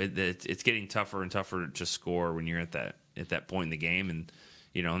 So it's getting tougher and tougher to score when you're at that point in the game, and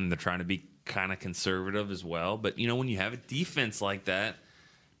and they're trying to be kind of conservative as well. But when you have a defense like that,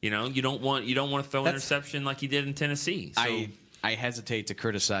 you don't want to throw an interception like you did in Tennessee. So. I hesitate to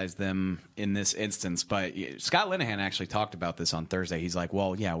criticize them in this instance, but Scott Linehan actually talked about this on Thursday. He's like,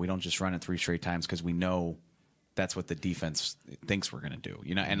 well, yeah, we don't just run it 3 straight times because we know that's what the defense thinks we're going to do.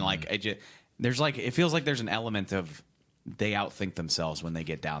 And it feels like there's an element of they outthink themselves when they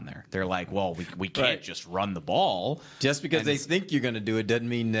get down there. They're like, well, we can't just run the ball. Just because they think you're going to do it doesn't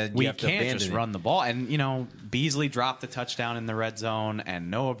mean that you have to abandon it. We can't just run the ball. And, Beasley dropped the touchdown in the red zone,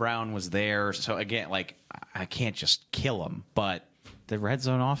 and Noah Brown was there. So, again, I can't just kill him. But the red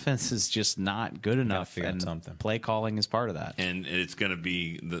zone offense is just not good enough, and play calling is part of that. And it's going to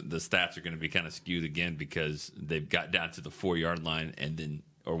be the stats are going to be kind of skewed again because they've got down to the 4-yard line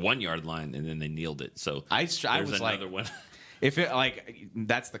or 1-yard line, and then they kneeled it. So I was another one. If it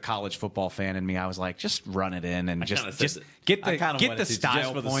that's the college football fan in me, I was like, just run it in and just get the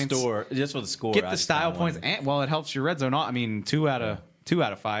style points, just for the score. Get the style points, and it helps your red zone. I mean, 2 out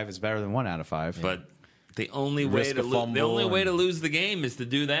of 5 is better than 1 out of 5. But the only way to lose the game is to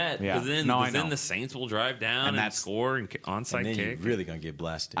do that. Because then the Saints will drive down and score and onside kick. You're really gonna get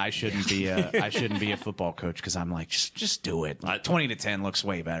blasted. I shouldn't be a football coach because I'm like, just do it. 20-10 looks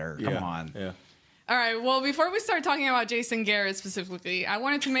way better. Come on. Yeah. All right. Well, before we start talking about Jason Garrett specifically, I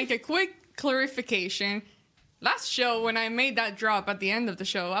wanted to make a quick clarification. Last show, when I made that drop at the end of the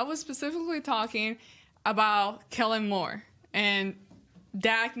show, I was specifically talking about Kellen Moore and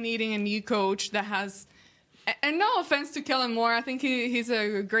Dak needing a new coach that has. And no offense to Kellen Moore, I think he's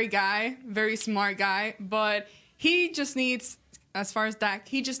a great guy, very smart guy, but he just needs, as far as Dak,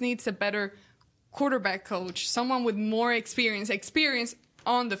 he just needs a better quarterback coach, someone with more experience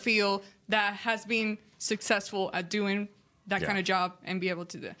on the field that has been successful at doing that kind of job and be able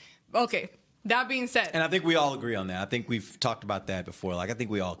to do it. Okay, that being said. And I think we all agree on that. I think we've talked about that before. I think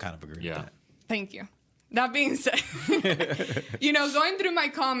we all kind of agree with that. Thank you. That being said, going through my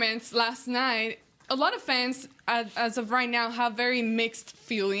comments last night, a lot of fans, as of right now, have very mixed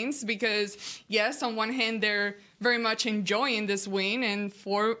feelings because, yes, on one hand, they're very much enjoying this win and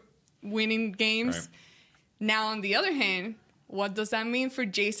 4 winning games. Right. Now, on the other hand, what does that mean for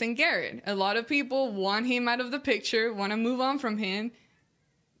Jason Garrett? A lot of people want him out of the picture, want to move on from him,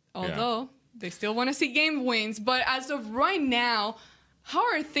 although they still want to see game wins. But as of right now,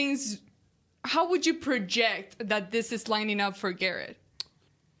 how would you project that this is lining up for Garrett?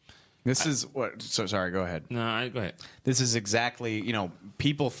 This is what. So sorry. Go ahead. No, go ahead. This is exactly.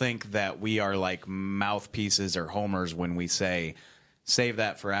 People think that we are like mouthpieces or homers when we say, "Save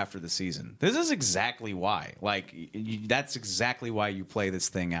that for after the season." This is exactly why. That's exactly why you play this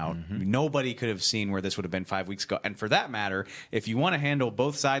thing out. Mm-hmm. Nobody could have seen where this would have been 5 weeks ago. And for that matter, if you want to handle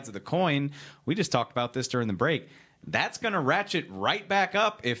both sides of the coin, we just talked about this during the break. That's going to ratchet right back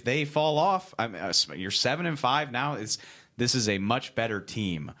up if they fall off. You're 7-5 now. This is a much better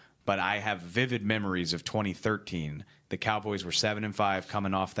team. But I have vivid memories of 2013. The Cowboys were 7-5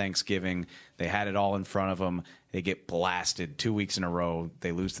 coming off Thanksgiving. They had it all in front of them. They get blasted 2 weeks in a row.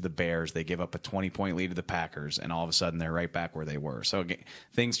 They lose to the Bears. They give up a 20-point lead to the Packers, and all of a sudden they're right back where they were. So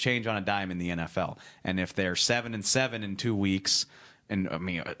things change on a dime in the NFL. And if they're 7-7 in 2 weeks, and I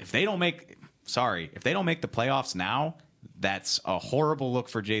mean, if they don't make the playoffs now, That's a horrible look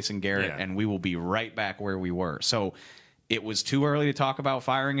for Jason Garrett, and we will be right back where we were. So it was too early to talk about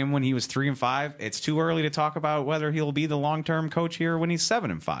firing him when he was 3-5. It's too early to talk about whether he'll be the long-term coach here when he's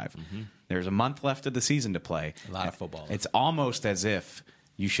 7-5. There's a month left of the season to play. A lot of football. It's almost as if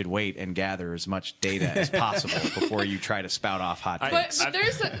you should wait and gather as much data as possible before you try to spout off hot takes. But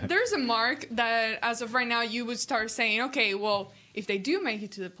there's a mark that, as of right now, you would start saying, okay, well, if they do make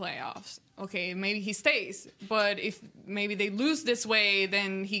it to the playoffs, okay, maybe he stays. But if maybe they lose this way,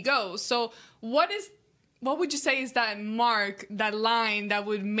 then he goes. So what would you say is that mark, that line that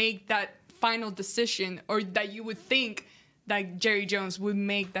would make that final decision, or that you would think that Jerry Jones would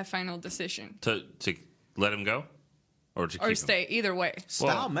make that final decision? To let him go? Or to keep stay, either way.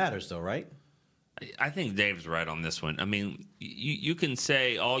 Style matters, though, right? I think Dave's right on this one. I mean, you can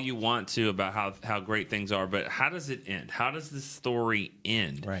say all you want to about how great things are, but how does it end? How does this story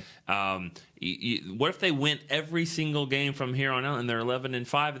end? Right. What if they win every single game from here on out, and they're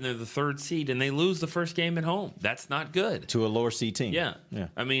 11-5, and they're the 3rd seed, and they lose the first game at home? That's not good. To a lower seed team. Yeah.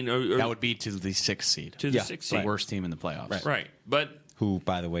 I mean, that would be to the 6th seed. To the 6th seed. The worst team in the playoffs. Right. But who,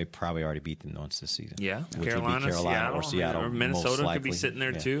 by the way, probably already beat them once this season. Yeah, Which Carolina, would be Carolina or Seattle. or Minnesota could be sitting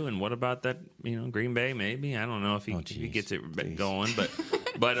there yeah. too. And what about that? Green Bay maybe. I don't know if he gets it going, but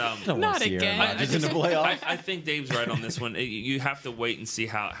not again. I think Dave's right on this one. You have to wait and see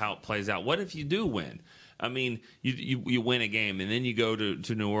how it plays out. What if you do win? I mean, you win a game and then you go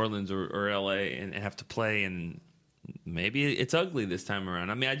to New Orleans or L.A. and have to play, and maybe it's ugly this time around.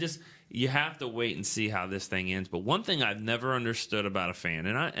 I mean, you have to wait and see how this thing ends. But one thing I've never understood about a fan,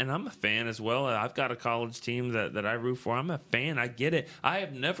 and I'm a fan as well. I've got a college team that I root for. I'm a fan. I get it. I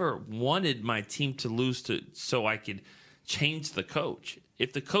have never wanted my team to lose so I could change the coach.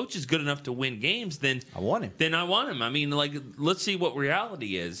 If the coach is good enough to win games, then I want him. Then I want him. I mean, let's see what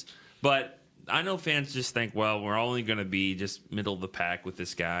reality is. But I know fans just think, well, we're only going to be just middle of the pack with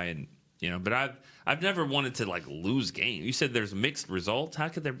this guy, and but I've never wanted to lose games. You said there's mixed results. How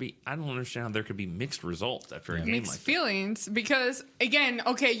could there be? I don't understand how there could be mixed results after a game mixed like that. Feelings, because again,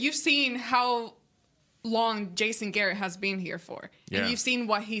 okay, you've seen how long Jason Garrett has been here for, and you've seen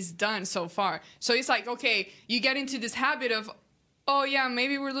what he's done so far. So it's like, okay, you get into this habit of, oh yeah,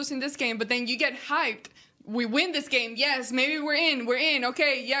 maybe we're losing this game, but then you get hyped. We win this game, yes, maybe we're in.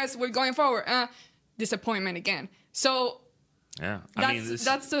 Okay, yes, we're going forward. Disappointment again. So. Yeah,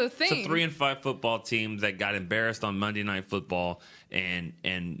 that's the thing. It's a 3-5 football team that got embarrassed on Monday Night Football, and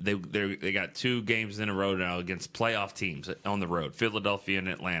they got 2 games in a row now against playoff teams on the road, Philadelphia and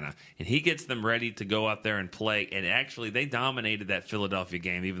Atlanta, and he gets them ready to go out there and play. And actually, they dominated that Philadelphia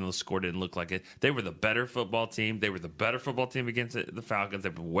game, even though the score didn't look like it. They were the better football team. They were the better football team against the Falcons. They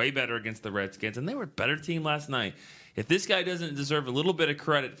were way better against the Redskins, and they were a better team last night. If this guy doesn't deserve a little bit of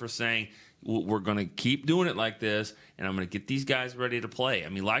credit for saying, we're going to keep doing it like this, and I'm going to get these guys ready to play. I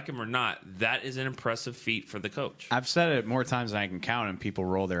mean, like him or not, that is an impressive feat for the coach. I've said it more times than I can count, and people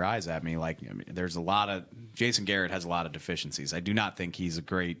roll their eyes at me. There's a lot of Jason Garrett has a lot of deficiencies. I do not think he's a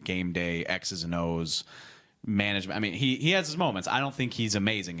great game day X's and O's management. I mean, he has his moments. I don't think he's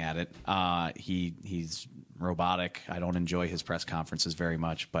amazing at it. He's robotic. I don't enjoy his press conferences very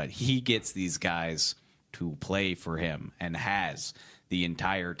much, but he gets these guys to play for him and has the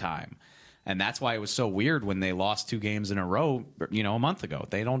entire time. And that's why it was so weird when they lost 2 games in a row, a month ago.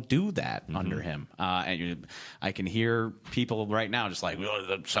 They don't do that under him. And I can hear people right now just like, well,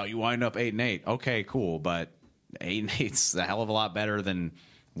 that's how you wind up 8-8. Okay, cool, but 8-8's a hell of a lot better than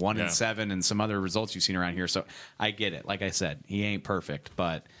 1-7 and some other results you've seen around here. So I get it. Like I said, he ain't perfect,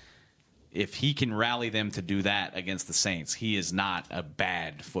 but if he can rally them to do that against the Saints, he is not a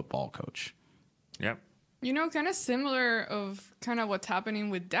bad football coach. Yep. Kind of similar of kind of what's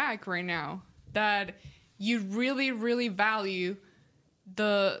happening with Dak right now, that you really, really value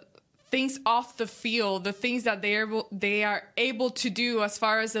the things off the field, the things that they are able to do as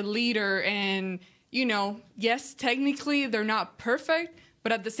far as a leader. And, yes, technically they're not perfect,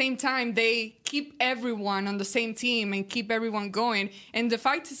 but at the same time, they keep everyone on the same team and keep everyone going. And the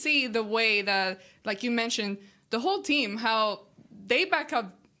fact to see the way that, like you mentioned, the whole team, how they back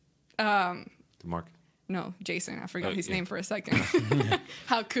up DeMarc. No, Jason. I forgot his name for a second.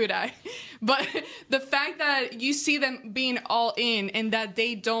 How could I? But the fact that you see them being all in and that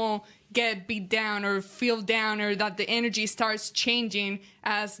they don't get beat down or feel down, or that the energy starts changing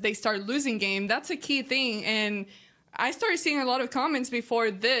as they start losing game, that's a key thing. And I started seeing a lot of comments before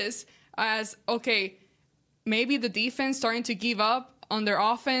this as, okay, maybe the defense starting to give up on their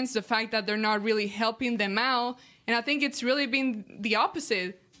offense, the fact that they're not really helping them out. And I think it's really been the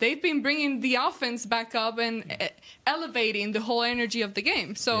opposite. they've been bringing the offense back up and elevating the whole energy of the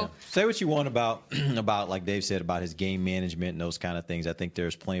game. So say what you want about like Dave said about his game management and those kind of things. I think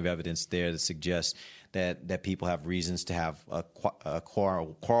there's plenty of evidence there that suggests that people have reasons to have a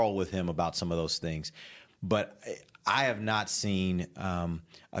quarrel with him about some of those things. But I have not seen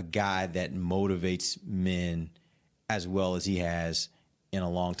a guy that motivates men as well as he has in a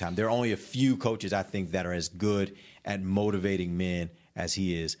long time. There are only a few coaches, I think, that are as good at motivating men as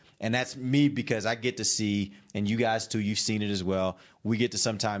he is. And that's me, because I get to see, and you guys too, you've seen it as well, we get to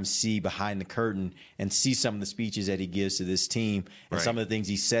sometimes see behind the curtain and see some of the speeches that he gives to this team and some of the things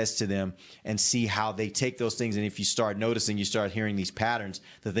he says to them, and see how they take those things. And if you start noticing, you start hearing these patterns,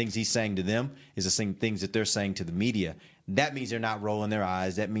 the things he's saying to them is the same things that they're saying to the media. That means they're not rolling their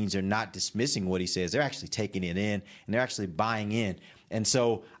eyes. That means they're not dismissing what he says. They're actually taking it in, and they're actually buying in. And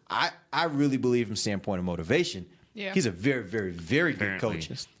so I really believe from the standpoint of motivation, he's a very, very, very good coach.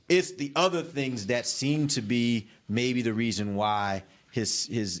 It's the other things that seem to be maybe the reason why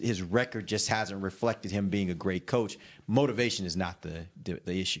his record just hasn't reflected him being a great coach. Motivation is not the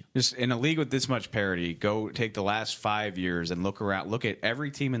issue. Just in a league with this much parity, go take the last 5 years and look around. Look at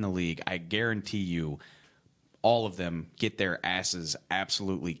every team in the league. I guarantee you, all of them get their asses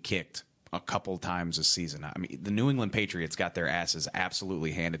absolutely kicked a couple times a season. I mean, the New England Patriots got their asses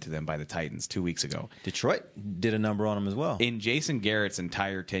absolutely handed to them by the Titans 2 weeks ago. Detroit did a number on them as well. In Jason Garrett's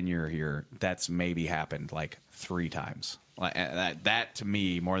entire tenure here, that's maybe happened like 3 times. Like that to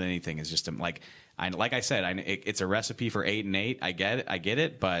me, more than anything, is just like I said, it's a recipe for 8-8. I get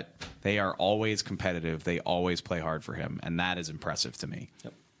it, but they are always competitive. They always play hard for him, and that is impressive to me.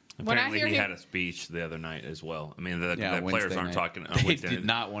 Yep. Apparently, he had a speech the other night as well. I mean, the players aren't talking. They did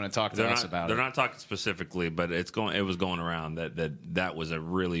not want to talk to us about it. They're not talking specifically, but it was going around that was a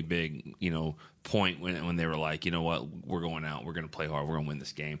really big point when they were like, you know what, we're going out, we're going to play hard, we're going to win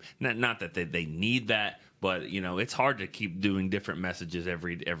this game. Not that they need that, but it's hard to keep doing different messages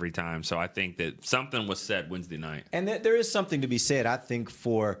every time. So I think that something was said Wednesday night, and there is something to be said. I think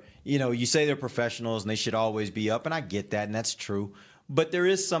for you say they're professionals and they should always be up, and I get that, and that's true. But there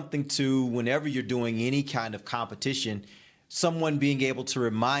is something to, whenever you're doing any kind of competition, someone being able to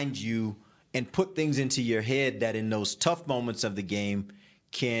remind you and put things into your head that in those tough moments of the game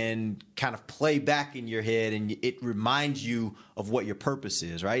can kind of play back in your head, and it reminds you of what your purpose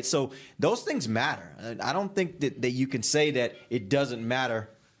is, right? So those things matter. I don't think that you can say that it doesn't matter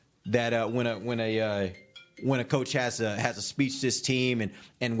that when a coach has a speech to his team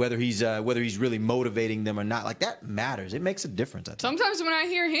and whether he's really motivating them or not, like that matters. It makes a difference. I think. Sometimes when I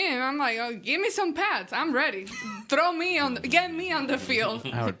hear him, I'm like, oh, give me some pads. I'm ready. Get me on the field.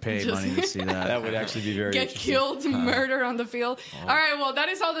 I would pay money to see that. That would actually be very get killed, murder on the field. All right, well, that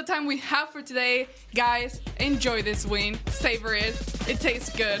is all the time we have for today. Guys, enjoy this win. Savor it. It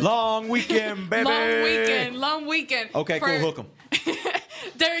tastes good. Long weekend, baby. Long weekend. Okay, cool. Hook 'em.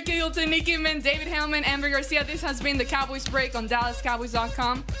 Derek Hilton, Nicky Min, David Hellman, Amber Garcia. This has been the Cowboys Break on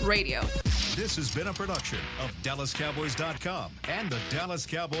DallasCowboys.com radio. This has been a production of DallasCowboys.com and the Dallas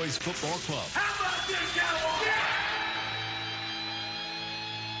Cowboys Football Club. How about this, Cowboys?